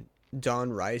when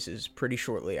dawn rises pretty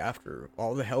shortly after.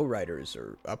 All the Hell Riders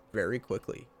are up very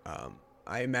quickly.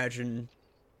 I imagine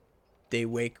they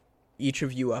wake each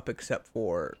of you up except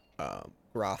for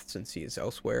Groth, since he is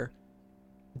elsewhere,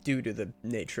 due to the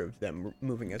nature of them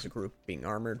moving as a group, being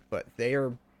armored, but they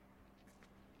are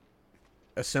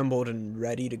assembled and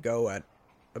ready to go at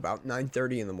about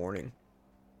 9:30 in the morning.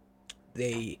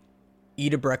 They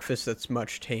eat a breakfast that's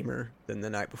much tamer than the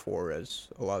night before, as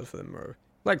a lot of them are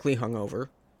likely hungover.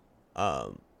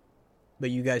 But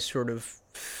you guys sort of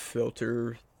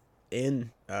filter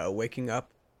in, waking up.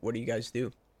 What do you guys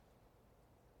do?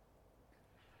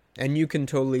 And you can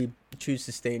totally choose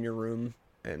to stay in your room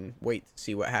and wait to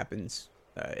see what happens.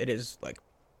 It is, like,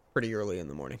 pretty early in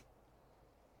the morning.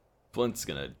 Flint's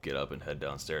gonna get up and head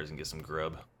downstairs and get some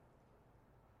grub.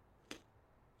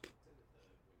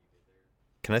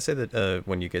 Can I say that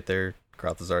when you get there,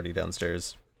 Groth is already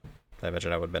downstairs? I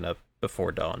imagine I would have been up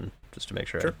before dawn just to make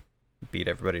sure I beat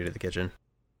everybody to the kitchen.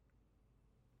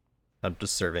 I'm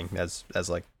just serving as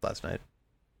like last night.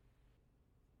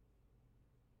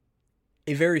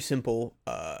 A very simple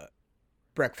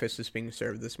breakfast is being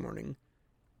served this morning.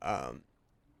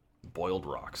 Boiled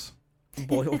rocks.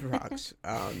 Boiled rocks.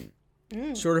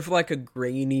 Sort of like a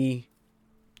grainy,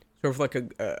 sort of like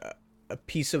a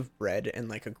piece of bread and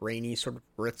like a grainy sort of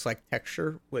grits-like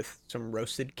texture with some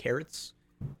roasted carrots,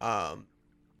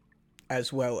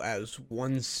 as well as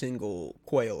one single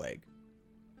quail egg.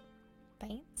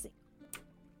 Fancy.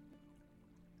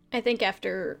 I think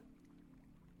after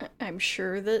I'm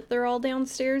sure that they're all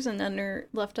downstairs and then they're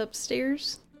left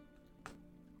upstairs,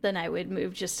 then I would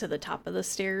move just to the top of the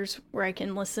stairs where I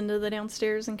can listen to the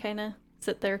downstairs and kind of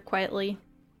sit there quietly.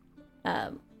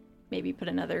 Maybe put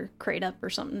another crate up or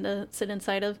something to sit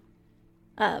inside of,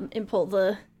 and pull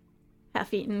the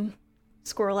half-eaten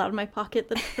squirrel out of my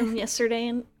pocket from yesterday.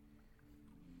 And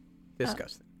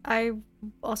Disgusting. I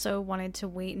also wanted to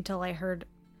wait until I heard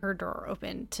her door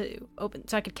open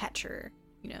so I could catch her,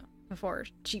 before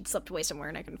she'd slipped away somewhere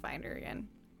and I couldn't find her again.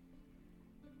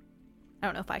 I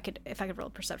don't know if I could roll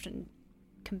perception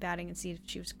combating and see if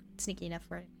she was sneaky enough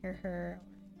where I didn't hear her.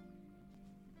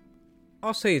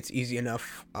 I'll say it's easy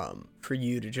enough for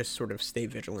you to just sort of stay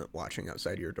vigilant watching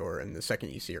outside your door, and the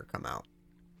second you see her come out,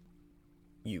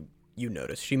 you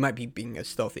notice. She might be being as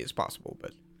stealthy as possible,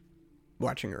 but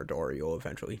watching her door, you'll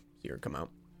eventually see her come out.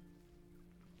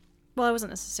 Well, it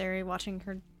wasn't necessary watching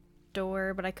her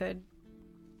door, but I could.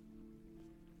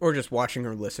 Or just watching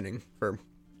her listening for,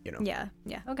 Yeah,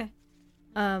 okay.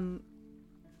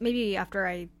 Maybe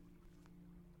after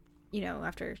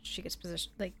after she gets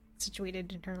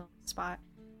situated in her little spot,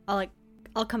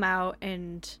 I'll come out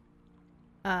and,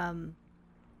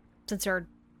 since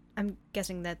I'm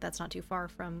guessing that's not too far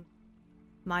from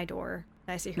my door.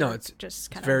 I see her. No, it's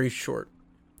just kind of very short.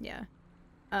 Yeah.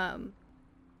 I'll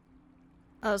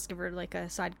just give her like a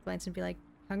side glance and be like,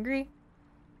 "Hungry?"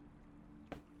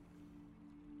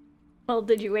 well,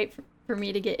 did you wait for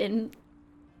me to get in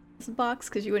this box?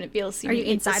 Because you wouldn't be able to see Are me you eat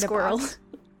the inside a squirrel. box?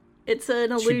 It's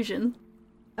an illusion.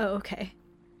 Oh, okay.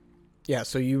 Yeah,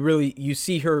 so you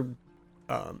see her,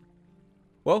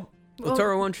 well,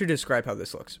 Latara, why don't you describe how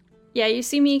this looks? Yeah, you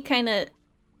see me kind of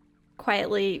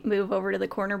quietly move over to the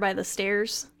corner by the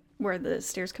stairs, where the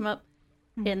stairs come up,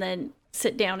 and then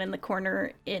sit down in the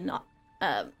corner and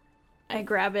I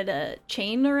grab a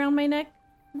chain around my neck,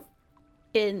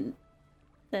 and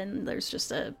then there's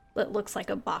just it looks like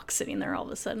a box sitting there all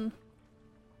of a sudden.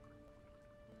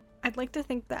 I'd like to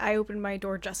think that I opened my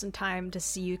door just in time to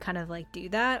see you kind of do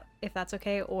that, if that's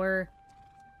okay, or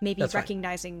maybe That's fine.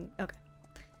 recognizing. Okay.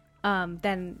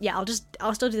 Then yeah,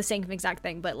 I'll still do the same exact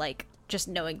thing, but just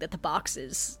knowing that the box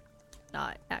is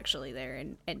not actually there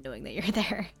and knowing that you're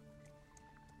there.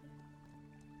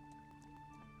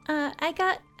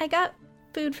 I got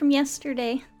food from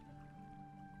yesterday.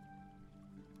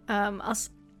 I'll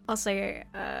say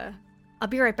I'll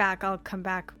be right back. I'll come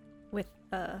back with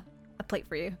a plate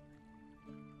for you.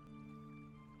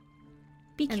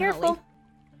 Be And then I'll careful.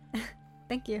 leave.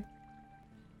 Thank you.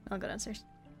 I'll go downstairs.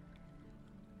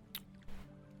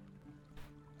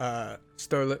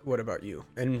 Starlet, what about you?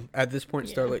 And at this point,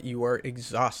 Yeah. Starlet, you are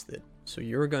exhausted, so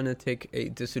you're gonna take a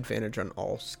disadvantage on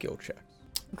all skill checks.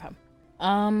 Okay.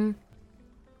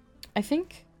 I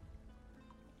think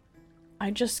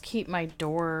I just keep my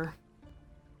door,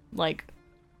 I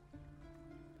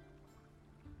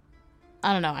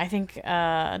don't know. I think,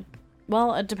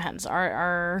 well, it depends.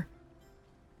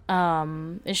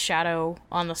 Is Shadow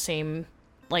on the same,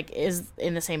 is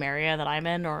in the same area that I'm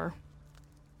in, or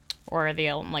are they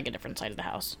on, a different side of the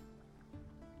house?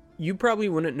 You probably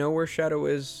wouldn't know where Shadow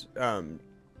is.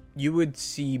 You would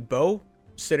see Bo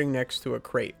sitting next to a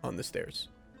crate on the stairs.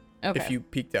 Okay. If you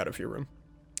peeked out of your room.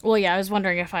 Well, yeah, I was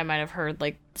wondering if I might have heard,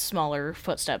 smaller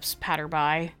footsteps patter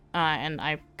by, and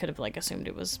I could have, assumed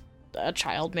it was a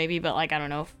child, maybe, but, I don't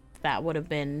know if that would have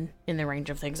been in the range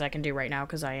of things I can do right now,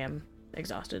 because I am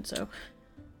exhausted, so...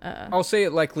 I'll say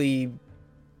it likely...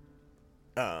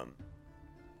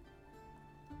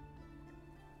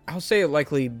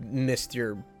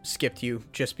 skipped you,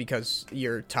 just because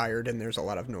you're tired and there's a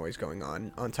lot of noise going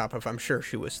on top of, I'm sure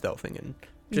she was stealthing, and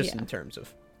just Yeah. in terms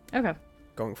of Okay.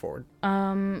 going forward.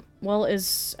 Well,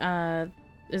 is the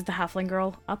halfling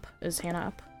girl up? Is Hannah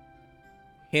up?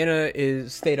 Hannah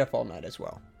stayed up all night as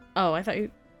well. Oh, I thought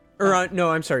you... No,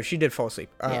 I'm sorry, she did fall asleep.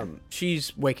 Yeah.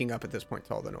 She's waking up at this point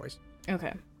to all the noise.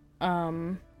 Okay.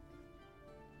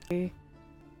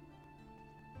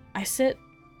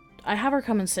 I have her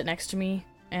come and sit next to me,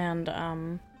 and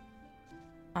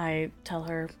I tell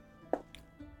her,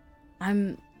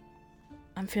 I'm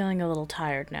feeling a little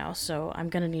tired now, so I'm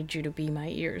gonna need you to be my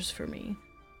ears for me.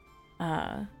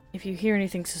 If you hear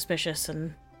anything suspicious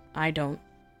and I don't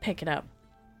pick it up,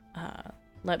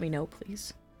 let me know,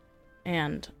 please.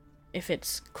 And if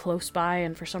it's close by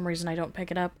and for some reason I don't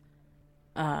pick it up,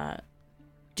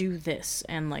 do this.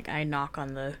 And, like, I knock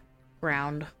on the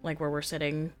ground, like, where we're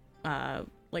sitting,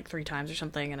 like, 3 times or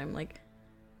something, and I'm like,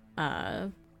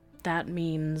 that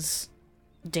means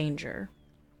danger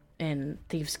in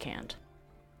Thieves' Cant.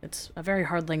 It's a very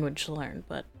hard language to learn,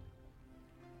 but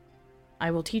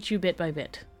I will teach you bit by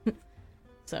bit.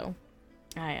 So,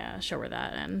 I show her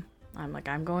that, and I'm like,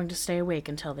 I'm going to stay awake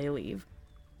until they leave.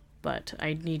 But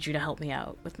I need you to help me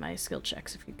out with my skill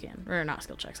checks if you can. Or not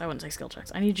skill checks, I wouldn't say skill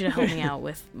checks. I need you to help me out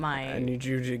with my... I need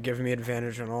you to give me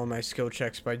advantage on all my skill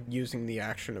checks by using the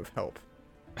action of help.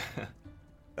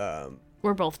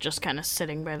 We're both just kind of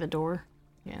sitting by the door.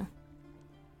 Yeah.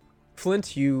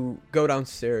 Flint, you go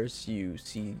downstairs, you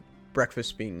see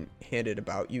breakfast being handed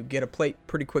about. You get a plate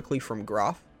pretty quickly from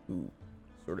Groff, who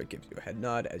sort of gives you a head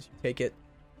nod as you take it.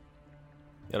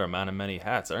 You're a man of many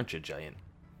hats, aren't you, Giant?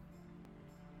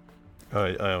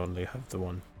 I only have the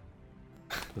one.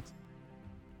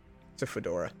 It's a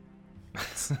fedora.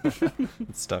 It's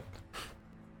stuck.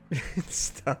 It's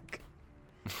stuck.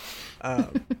 Right,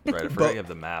 I forgot you have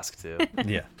the mask, too.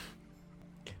 Yeah.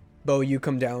 Bo, you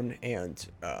come down and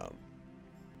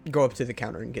go up to the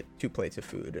counter and get 2 plates of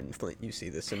food. And Flint, you see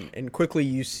this. And quickly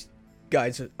you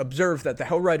guys observe that the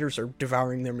Hellriders are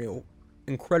devouring their meal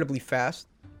incredibly fast.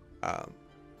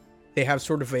 They have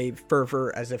sort of a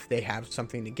fervor as if they have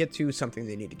something to get to, something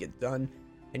they need to get done.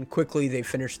 And quickly they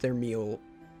finish their meal.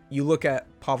 You look at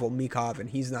Pavel Mikov and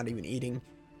he's not even eating.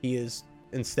 He is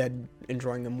instead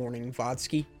enjoying a morning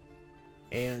vodski.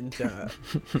 And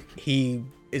he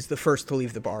is the first to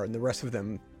leave the bar, and the rest of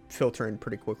them filter in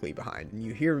pretty quickly behind. And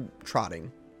you hear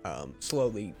trotting,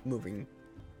 slowly moving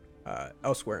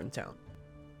elsewhere in town.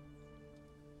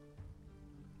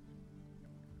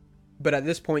 But at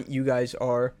this point, you guys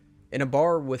are in a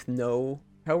bar with no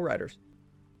Hellriders.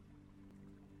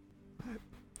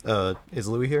 Is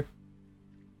Louis here?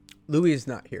 Louis is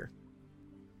not here.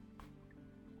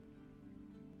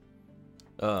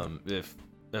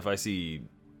 If I see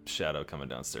Shadow coming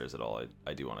downstairs at all,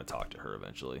 I do want to talk to her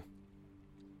eventually.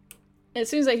 As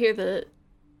soon as I hear the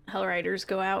Hellriders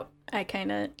go out, I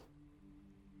kind of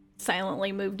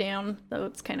silently move down, though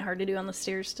it's kind of hard to do on the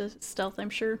stairs to stealth, I'm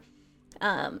sure.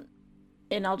 And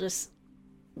I'll just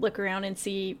look around and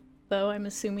see Bo, I'm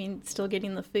assuming, still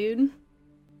getting the food.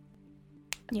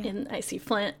 Yeah. And I see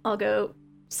Flint. I'll go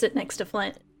sit next to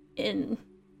Flint and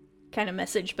kind of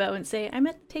message Bo and say, I'm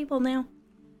at the table now.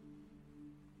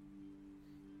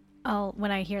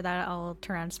 When I hear that, I'll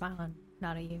turn around and smile and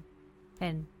nod at you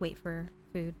and wait for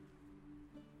food.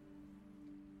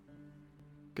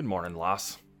 Good morning,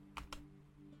 lass.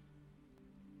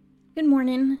 Good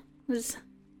morning. Was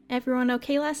everyone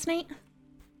okay last night?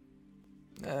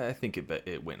 I think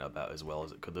it went about as well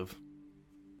as it could have.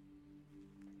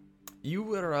 You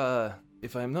were,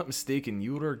 if I'm not mistaken,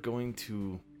 you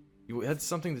had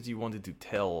something that you wanted to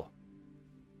tell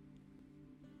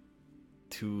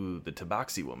to the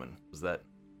Tabaxi woman. Was that,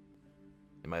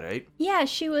 am I right? Yeah,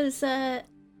 she was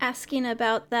asking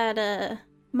about that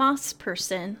Moss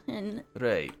person, and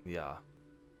Right, yeah.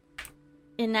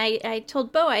 and I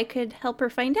told Bo I could help her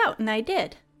find out, and I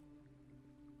did.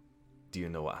 Do you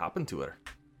know what happened to her?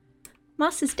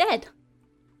 Moss is dead.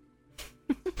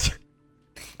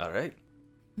 Alright.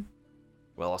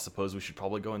 Well, I suppose we should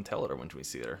probably go and tell her when we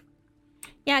see her.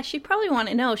 Yeah, she'd probably want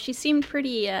to know. She seemed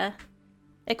pretty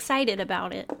excited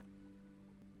about it.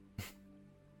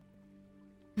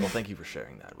 Well, thank you for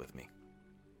sharing that with me.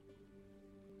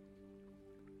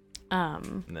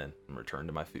 And then return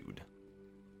to my food.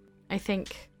 I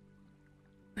think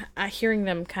hearing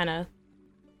them kind of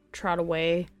trot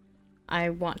away, I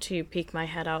want to peek my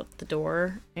head out the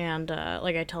door, and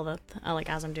like I tell like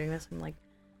as I'm doing this, I'm like,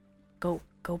 go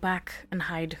back and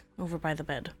hide over by the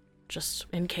bed, just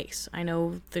in case. I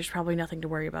know there's probably nothing to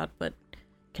worry about, but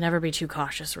can never be too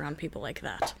cautious around people like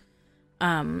that.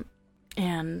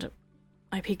 And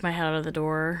I peek my head out of the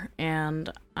door,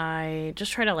 and I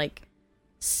just try to like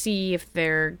see if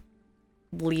they're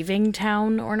leaving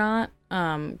town or not.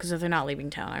 Because if they're not leaving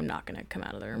town, I'm not gonna come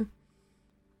out of the room.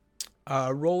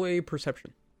 Roll a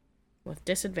perception. With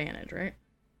disadvantage, right?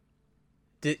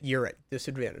 You're at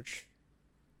disadvantage.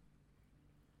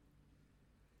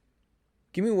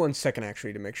 Give me 1 second,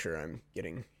 actually, to make sure I'm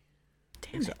getting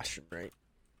Damn it. exhaustion right.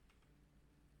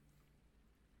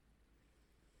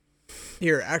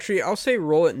 Here, actually, I'll say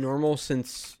roll it normal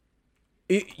since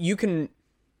you can.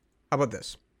 How about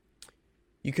this?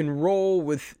 You can roll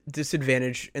with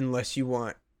disadvantage unless you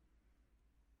want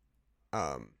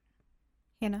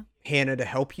Hannah to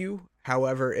help you.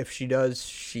 However, if she does,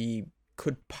 she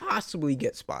could possibly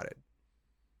get spotted.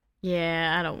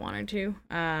 Yeah, I don't want her to.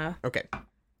 Okay.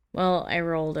 Well, I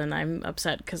rolled and I'm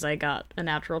upset because I got a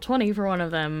natural 20 for one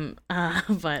of them,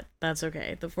 but that's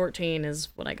okay. The 14 is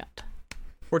what I got.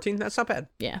 14? That's not bad.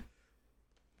 Yeah.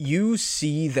 You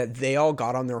see that they all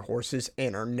got on their horses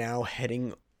and are now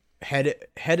headed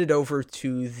over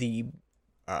to the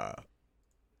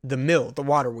mill, the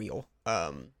water wheel.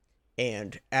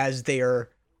 And as they are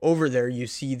over there, you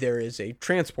see there is a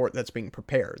transport that's being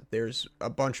prepared. There's a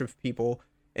bunch of people.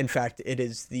 In fact, it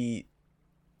is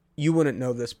you wouldn't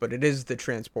know this, but it is the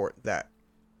transport that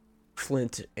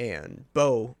Flint and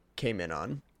Bo came in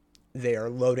on. They are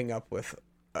loading up with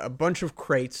a bunch of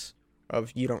crates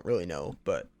of you don't really know,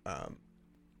 but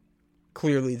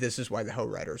clearly this is why the Hell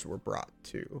Riders were brought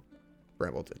to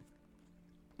Brambleton.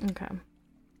 Okay.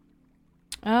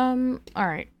 All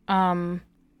right.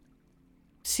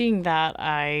 Seeing that,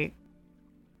 I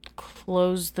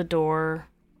close the door,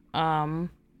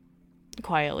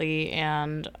 quietly,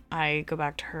 and I go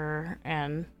back to her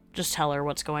and just tell her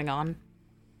what's going on.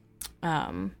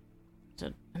 So,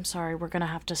 I'm sorry, we're gonna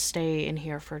have to stay in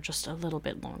here for just a little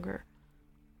bit longer.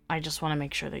 I just want to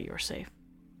make sure that you're safe.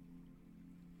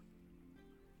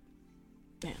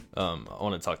 Yeah. I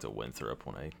want to talk to Winthrop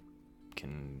when I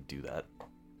can do that.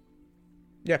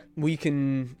 Yeah, we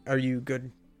can. Are you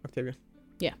good, Octavia?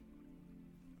 Yeah.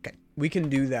 Okay, we can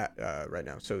do that right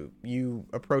now. So you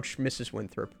approach Mrs.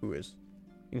 Winthrop, who is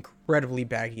incredibly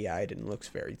baggy-eyed and looks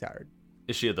very tired.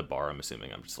 Is she at the bar? I'm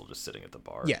assuming I'm still just sitting at the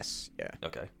bar. Yes, yeah.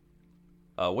 Okay.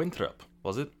 Winthrop,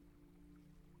 was it?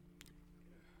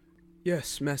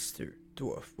 Yes, Master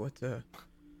Dwarf. What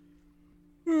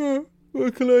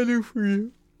can I do for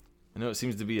you? I know it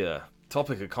seems to be a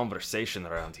topic of conversation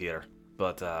around here,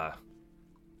 but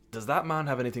does that man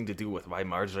have anything to do with why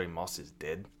Marjorie Moss is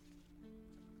dead?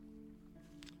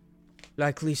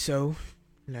 Likely so.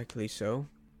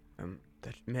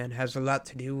 That man has a lot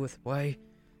to do with why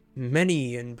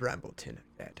many in Brambleton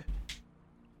are dead.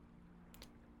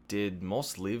 Did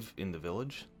Moss live in the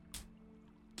village?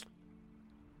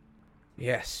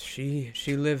 Yes, she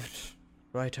lived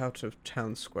right out of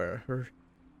town square. Her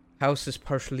house is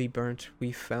partially burnt.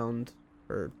 We found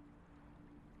her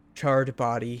charred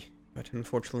body, but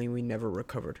unfortunately we never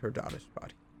recovered her daughter's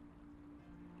body.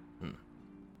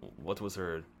 What was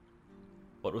her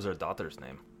daughter's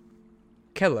name?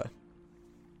 Kella.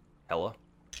 Hella?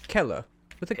 Kella.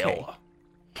 With a K.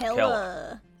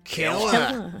 Kella.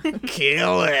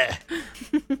 Kella.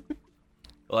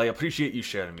 Well, I appreciate you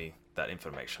sharing me that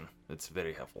information. It's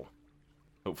very helpful.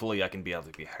 Hopefully I can be able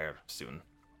to be here soon.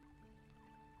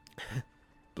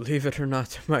 Believe it or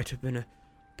not, it might have been a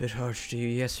bit harsh to you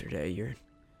yesterday. You're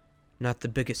not the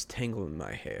biggest tangle in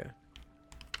my hair.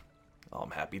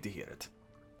 I'm happy to hear it.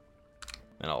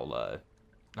 And I'll,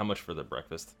 how much for the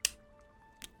breakfast?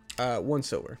 1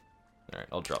 silver. Alright,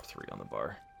 I'll drop 3 on the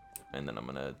bar. And then I'm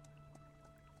gonna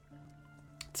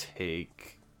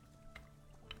take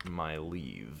my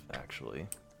leave, actually.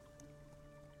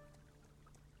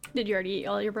 Did you already eat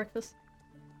all your breakfast?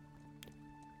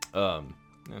 Yeah,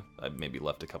 I maybe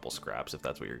left a couple scraps if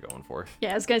that's what you're going for.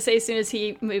 Yeah, I was gonna say as soon as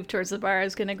he moved towards the bar, I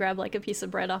was gonna grab like a piece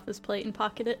of bread off his plate and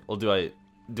pocket it. Well,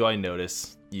 do I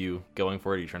notice you going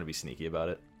for it? Are you trying to be sneaky about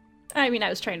it? I mean, I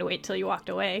was trying to wait till you walked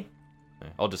away.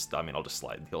 Okay. I'll just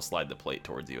slide. He'll slide the plate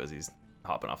towards you as he's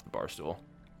hopping off the bar stool.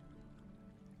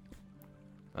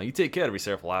 You take care of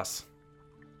yourself, lass.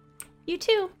 You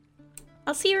too.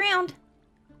 I'll see you around.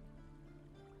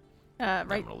 I'm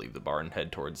gonna leave the bar and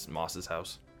head towards Moss's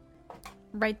house.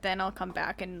 Right then, I'll come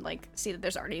back and like see that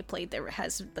there's already a plate that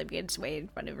has like its way in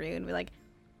front of you, and be like,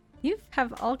 "You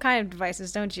have all kind of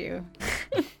devices, don't you?"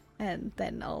 And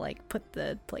then I'll like put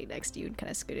the plate next to you and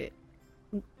kind of scoot it,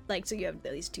 like so you have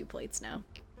at least 2 plates now.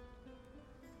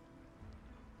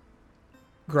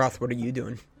 Groth, what are you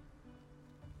doing?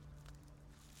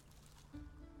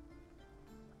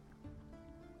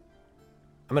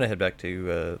 I'm gonna head back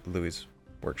to Louis'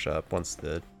 workshop once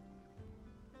the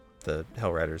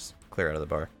Hell Riders clear out of the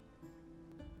bar.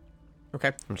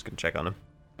 Okay. I'm just gonna check on him.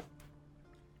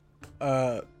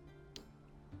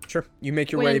 Sure. You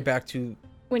make your way back to...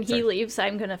 When he Sorry. leaves,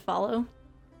 I'm gonna follow.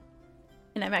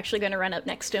 And I'm actually gonna run up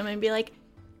next to him and be like,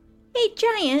 "Hey,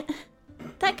 Giant,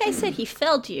 that guy said he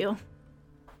felled you."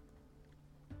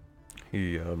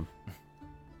 He, I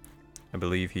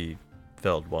believe he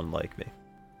felled one like me.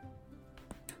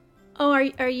 Oh,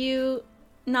 are you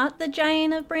not the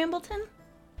giant of Brambleton?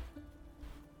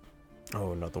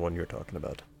 Oh, not the one you're talking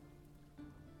about.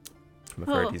 I'm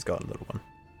afraid Oh. he's gone, little one.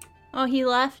 Oh, he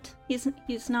left? He's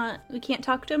not... We can't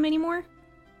talk to him anymore?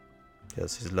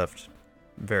 Yes, he's left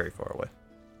very far away.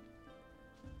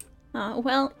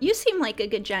 Well, you seem like a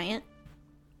good giant.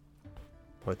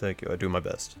 Why, thank you. I do my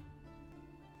best.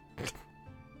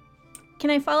 Can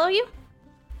I follow you?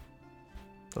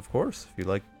 Of course, if you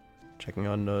like checking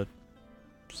on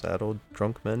sad old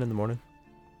drunk men in the morning.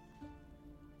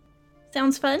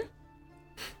 Sounds fun.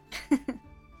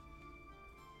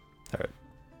 Alright.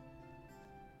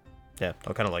 Yeah,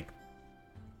 I'll kind of like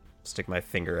stick my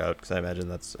finger out because I imagine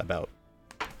that's about.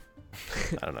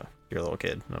 I don't know. You're a little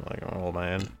kid. And I'm like, oh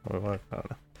man. What? I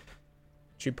don't know.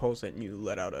 She pulls it and you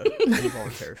let out a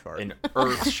involuntary fart. An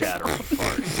earth-shattering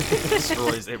fart.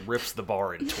 Destroys it, rips the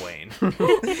bar in twain.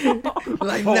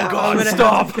 Like, Oh, "No, God, I'm gonna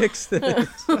stop!" have to fix this.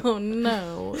 Oh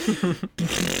no.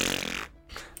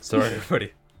 Sorry,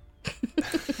 everybody.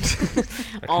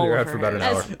 I All clear of out her for about an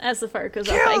hair. hour. As the fart goes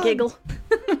off, I giggle.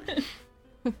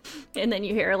 And then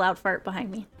you hear a loud fart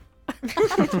behind me.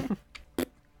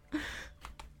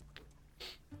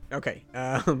 Okay,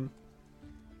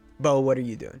 Bo, what are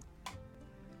you doing?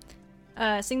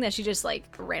 Seeing that she just like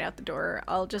ran out the door,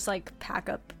 I'll just like pack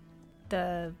up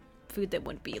the food that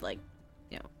wouldn't be like,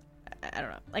 you know, I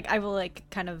don't know. Like I will like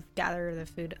kind of gather the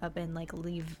food up and like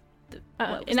leave. What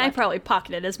was And I left. probably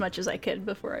pocketed as much as I could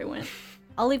before I went.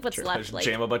 I'll leave what's Just left. Like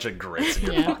jam a bunch of grits in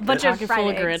your Yeah, pocket. bunch of pocket fried full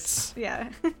of eggs. grits. Yeah.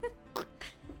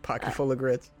 Pocket full of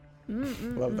grits.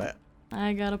 Love that.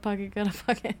 I got a pocket, got a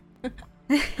pocket.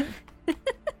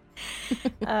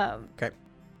 Okay.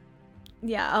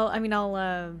 Yeah.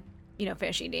 I'll you know,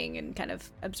 finish eating and kind of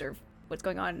observe what's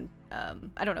going on.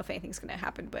 I don't know if anything's gonna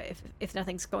happen, but if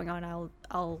nothing's going on,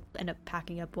 I'll end up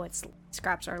packing up what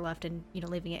scraps are left and, you know,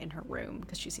 leaving it in her room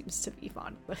because she seems to be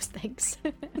fond of those things.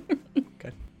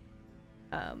 Okay.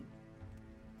 And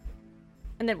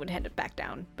then would head it back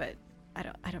down, but I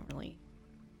don't really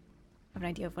have an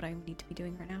idea of what I need to be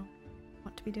doing right now.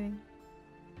 Want to be doing.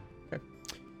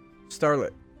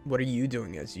 Starlet, what are you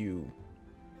doing as you...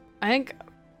 I think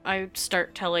I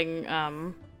start telling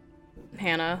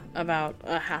Hannah about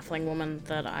a halfling woman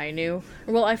that I knew.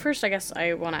 Well, I guess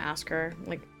I want to ask her,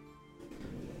 like,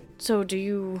 so do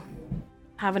you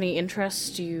have any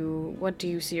interests? What do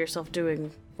you see yourself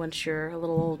doing once you're a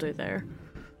little older there?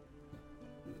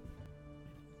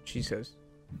 She says,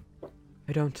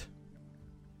 I don't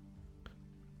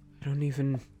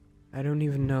even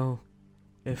know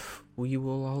if we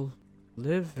will all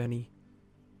live any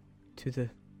to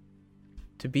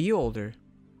be older.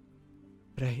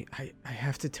 But I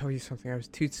have to tell you something. I was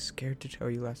too scared to tell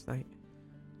you last night.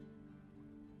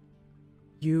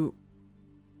 You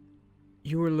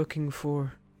were looking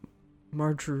for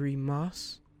Marjorie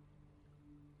Moss?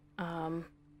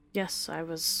 Yes, I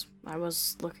was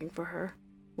looking for her.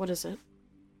 What is it?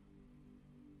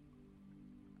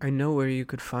 I know where you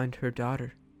could find her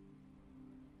daughter.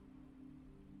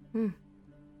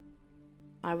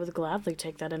 I would gladly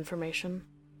take that information.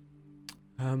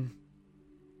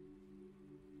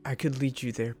 I could lead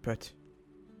you there, but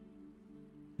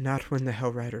not when the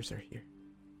Hell Riders are here.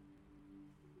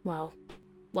 Well,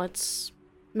 let's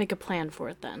make a plan for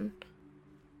it then.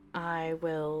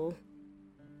 We'll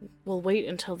wait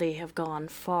until they have gone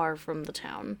far from the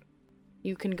town.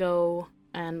 You can go,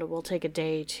 and we'll take a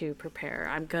day to prepare.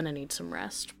 I'm gonna need some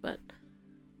rest, but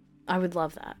I would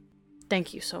love that.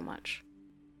 Thank you so much.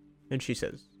 And she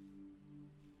says,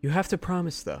 you have to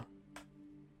promise, though.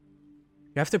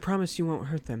 You have to promise you won't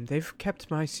hurt them. They've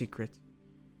kept my secret.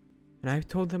 And I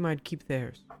told them I'd keep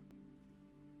theirs.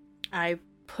 I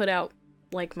put out,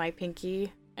 like, my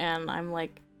pinky, and I'm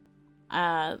like,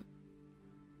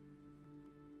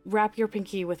 wrap your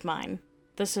pinky with mine.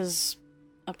 This is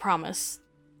a promise.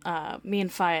 Me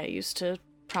and Faya used to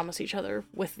promise each other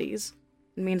with these.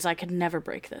 It means I could never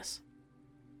break this.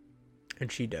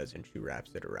 And she does, and she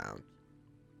wraps it around.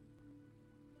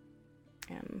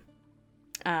 And,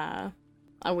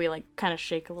 we, like, kind of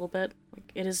shake a little bit.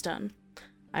 Like, it is done.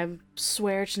 I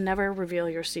swear to never reveal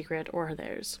your secret or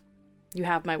theirs. You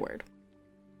have my word.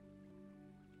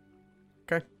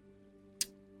 Okay.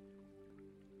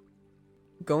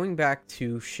 Going back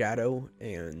to Shadow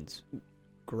and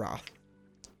Groth,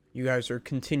 you guys are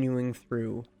continuing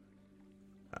through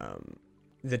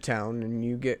the town, and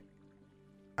you get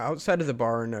outside of the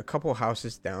bar and a couple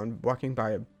houses down, walking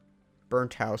by a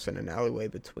burnt house and an alleyway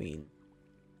between.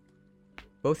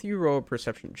 Both of you roll a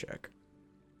perception check.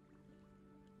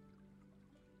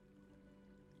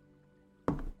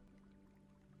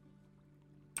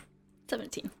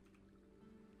 17.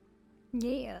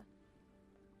 Yeah.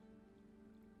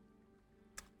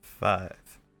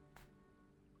 5.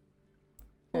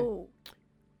 Oh.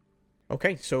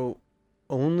 Okay, so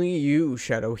only you,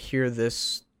 Shadow, hear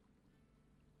this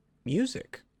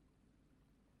music.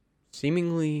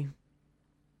 Seemingly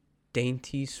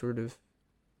dainty, sort of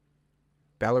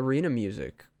ballerina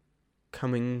music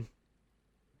coming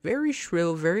very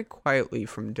shrill, very quietly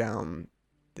from down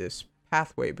this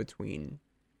pathway between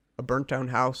a burnt down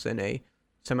house and a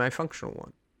semi-functional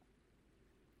one.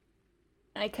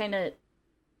 I kind of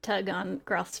tug on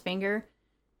Groth's finger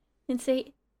and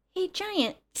say, "Hey,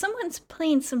 Giant, someone's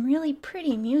playing some really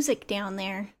pretty music down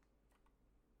there."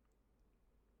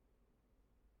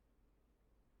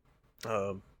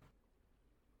 It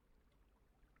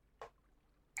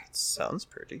sounds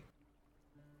pretty.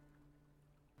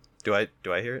 Do I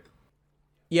hear it?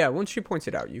 Yeah, once she points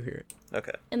it out, you hear it.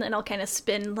 Okay. And then I'll kind of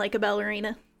spin like a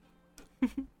ballerina.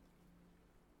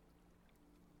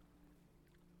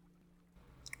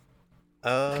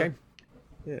 Okay,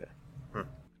 Yeah.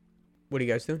 what are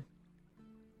you guys doing?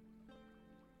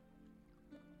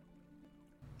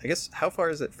 I guess, how far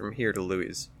is it from here to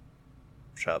Louis'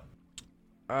 shop?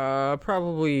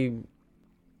 Probably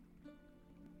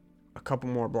a couple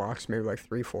more blocks, maybe like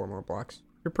 3-4 more blocks.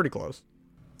 You're pretty close.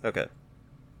 Okay.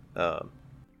 I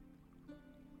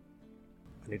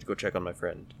need to go check on my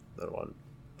friend, that one.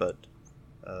 But,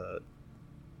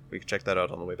 we can check that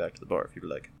out on the way back to the bar if you'd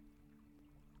like.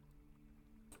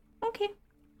 Okay.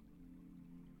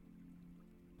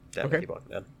 Damn, Okay. I keep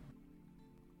walking down.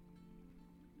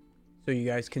 So you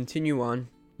guys continue on.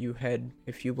 You head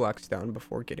a few blocks down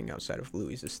before getting outside of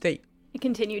Louis' estate. I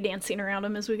continue dancing around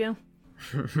him as we go.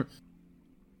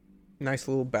 Nice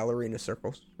little ballerina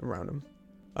circles around him.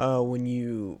 When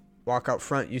you walk out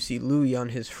front, you see Louis on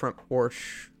his front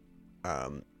porch,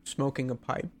 smoking a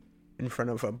pipe in front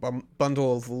of a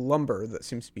bundle of lumber that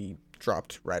seems to be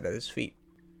dropped right at his feet.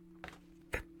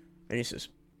 And he says,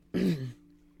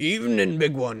 "Evening,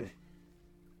 big one.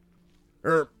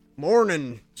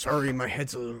 Morning. Sorry, my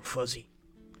head's a little fuzzy.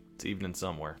 It's evening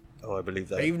somewhere. Oh, I believe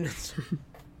that. Evenings."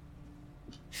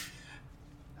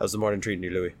 How's the morning treating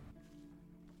you, Louis?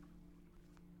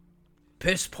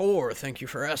 Piss poor, thank you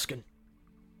for asking.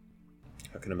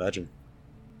 I can imagine.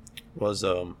 Was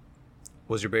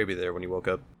your baby there when you woke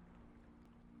up?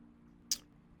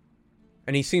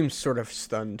 And he seems sort of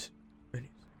stunned.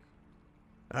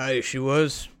 Aye, she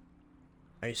was.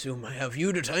 I assume I have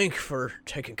you to thank for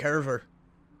taking care of her.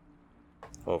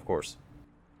 Oh, of course.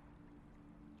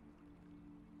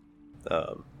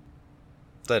 I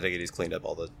take it he's cleaned up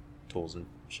all the tools and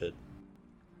shit.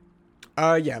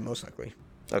 Yeah, most likely.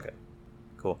 Okay,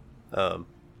 cool. We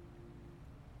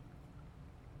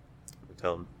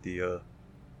tell him the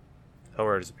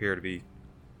Hellriders appear to be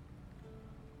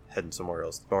heading somewhere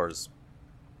else. The bar is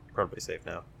probably safe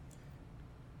now.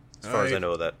 As far as I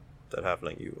know, that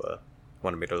halfling you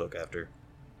wanted me to look after.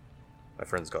 My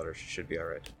friend's got her. She should be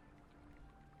alright.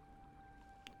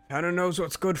 Hannah knows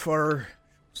what's good for her.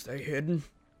 Stay hidden.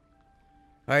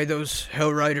 Aye, those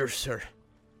Hellriders are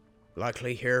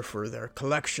likely here for their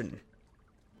collection.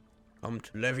 Come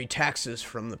to levy taxes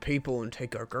from the people and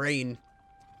take our grain.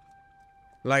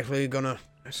 Likely gonna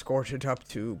escort it up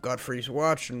to Godfrey's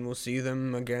watch, and we'll see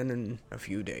them again in a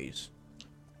few days.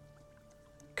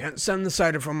 Can't stand the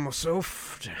sight of them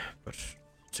myself, but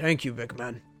thank you, big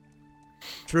man.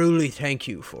 Truly thank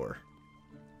you for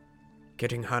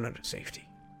getting Hannah to safety.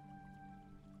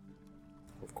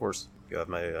 Of course, you have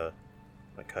my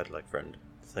kite-like friend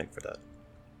to thank for that.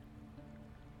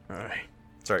 Aye,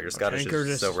 Sorry, your Scottish thank her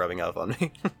is to so rubbing off on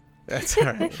me. that's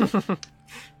alright.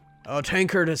 I'll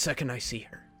thank her the second I see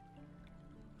her.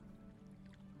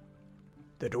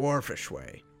 The dwarfish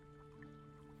way.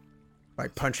 By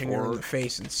punching her in the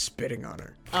face and spitting on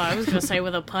her. Oh, I was gonna say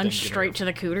with a punch straight to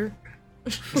the cooter.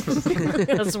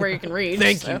 That's where you can reach.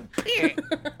 Thank so. you.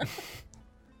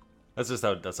 That's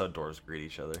how dwarves greet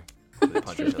each other. They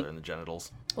punch each other in the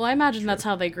genitals. Well, I imagine that's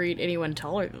how they greet anyone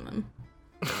taller than them.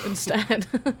 Instead.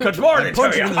 Good morning,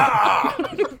 Punch her in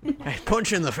the I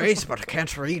punch in the face, but I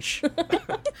can't reach.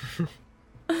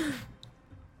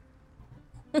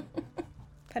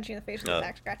 Punch you in the face with No. a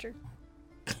back scratcher.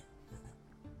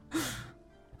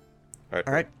 All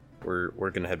right.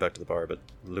 We're gonna head back to the bar, but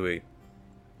Louis,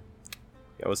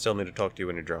 you always tell me to talk to you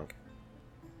when you're drunk.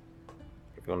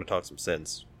 If you want to talk some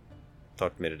sense,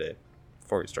 talk to me today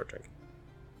before we start drinking.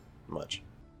 Much.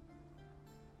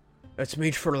 Let's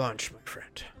meet for lunch, my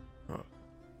friend.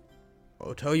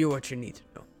 I'll tell you what you need to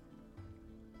know.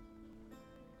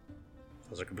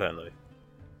 Sounds like a plan, Louis.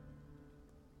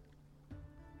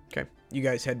 Okay, you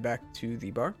guys head back to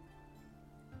the bar.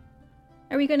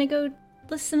 Are we gonna go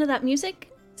listen to that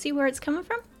music? See where it's coming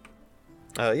from?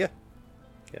 Yeah.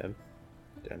 Yeah, I'm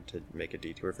down to make a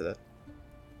detour for that.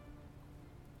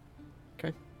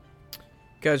 Okay.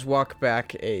 You guys walk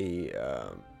back a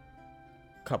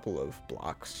couple of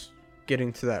blocks,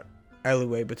 getting to that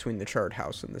alleyway between the charred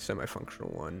house and the semi-functional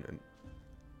one, and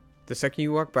the second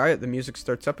you walk by it, the music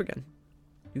starts up again.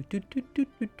 Who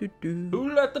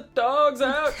let the dogs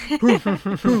out?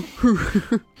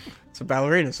 It's a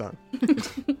ballerina song.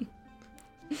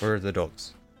 Where are the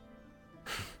dogs?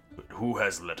 But who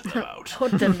has let them out?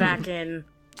 Put them back in.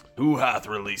 Who hath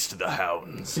released the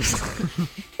hounds?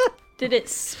 Did it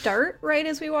start right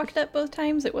as we walked up both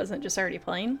times? It wasn't just already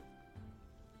playing?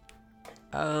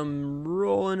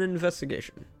 Roll an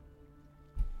investigation.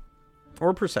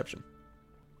 Or perception.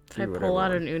 If I pull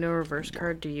out an Uno reverse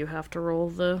card, do you have to roll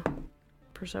the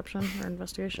perception or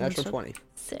investigation? Natural 20.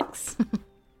 6.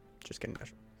 Just kidding,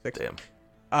 natural 6. Damn.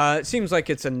 It seems like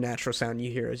it's a natural sound you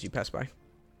hear as you pass by.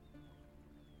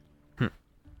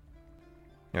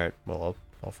 Alright, well,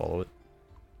 I'll follow it.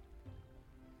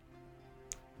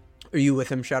 Are you with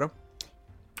him, Shadow?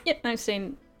 Yep, I'm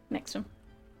staying next to him.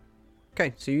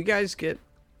 Okay, so you guys get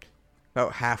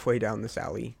about halfway down this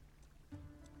alley,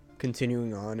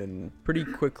 continuing on, and pretty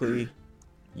quickly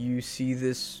you see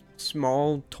this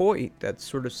small toy that's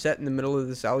sort of set in the middle of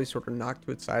this alley, sort of knocked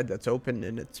to its side, that's open,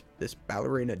 and it's this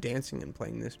ballerina dancing and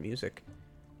playing this music.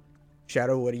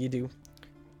 Shadow, what do you do?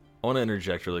 I want to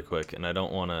interject really quick, and I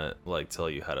don't want to like tell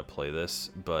you how to play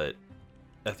this, but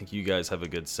I think you guys have a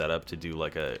good setup to do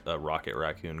like a Rocket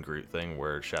Raccoon Groot thing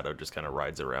where Shadow just kind of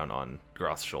rides around on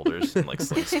Groth's shoulders and like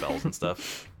slings spells and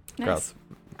stuff. Nice.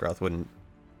 Groth wouldn't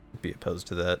be opposed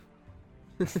to that.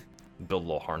 Build a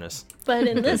little harness. But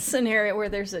in this scenario where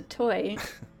there's a toy,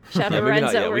 Shadow Yeah, maybe runs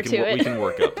not yet. over We to can, it. we can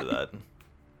work up to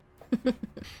that.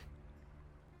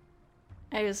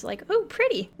 I was like, oh,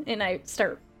 pretty. And I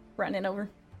start running over.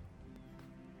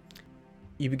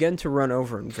 You begin to run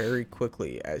over, and very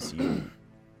quickly as you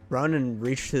run and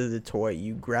reach to the toy,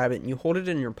 you grab it and you hold it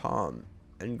in your palm.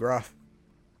 And Groth,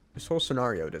 this whole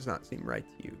scenario does not seem right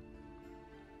to you.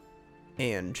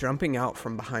 And jumping out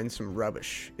from behind some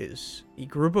rubbish is a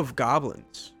group of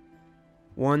goblins.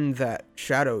 One that,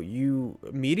 Shadow, you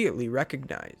immediately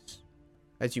recognize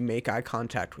as you make eye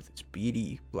contact with its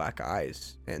beady black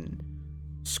eyes. And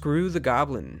Screw the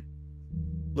Goblin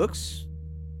looks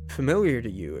familiar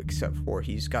to you, except for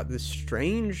he's got this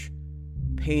strange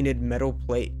painted metal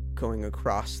plate going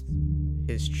across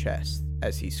his chest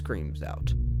as he screams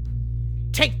out,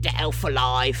 "Take the elf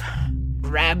alive!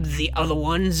 Grab the other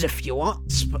ones if you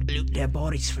want, but loot their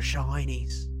bodies for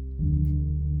shinies."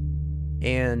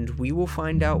 And we will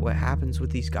find out what happens with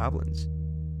these goblins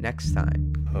next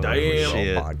time. Oh, Damn.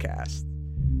 shit. Podcast.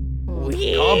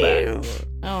 Combat.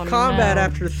 Oh, Combat no.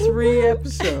 after 3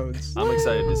 episodes. I'm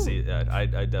excited to see that.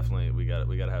 I definitely we got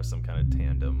to have some kind of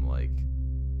tandem like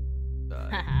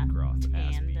Groth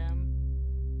ass beat.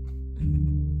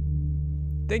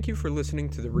 Thank you for listening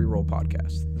to the Reroll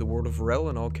Podcast. The world of Rel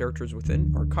and all characters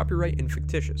within are copyright and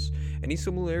fictitious. Any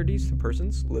similarities to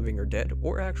persons, living or dead,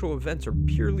 or actual events are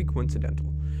purely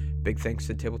coincidental. Big thanks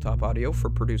to Tabletop Audio for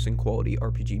producing quality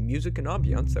RPG music and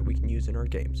ambiance that we can use in our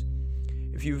games.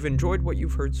 If you've enjoyed what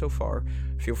you've heard so far,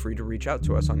 feel free to reach out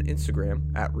to us on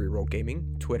Instagram at Reroll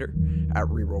Gaming, Twitter at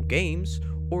Reroll Games,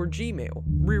 or Gmail,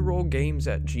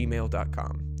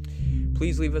 rerollgames@gmail.com.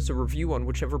 Please leave us a review on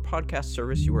whichever podcast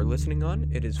service you are listening on.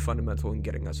 It is fundamental in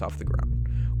getting us off the ground.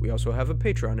 We also have a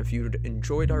Patreon if you'd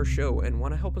enjoyed our show and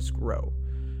want to help us grow.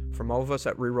 From all of us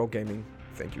at Reroll Gaming,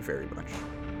 thank you very much.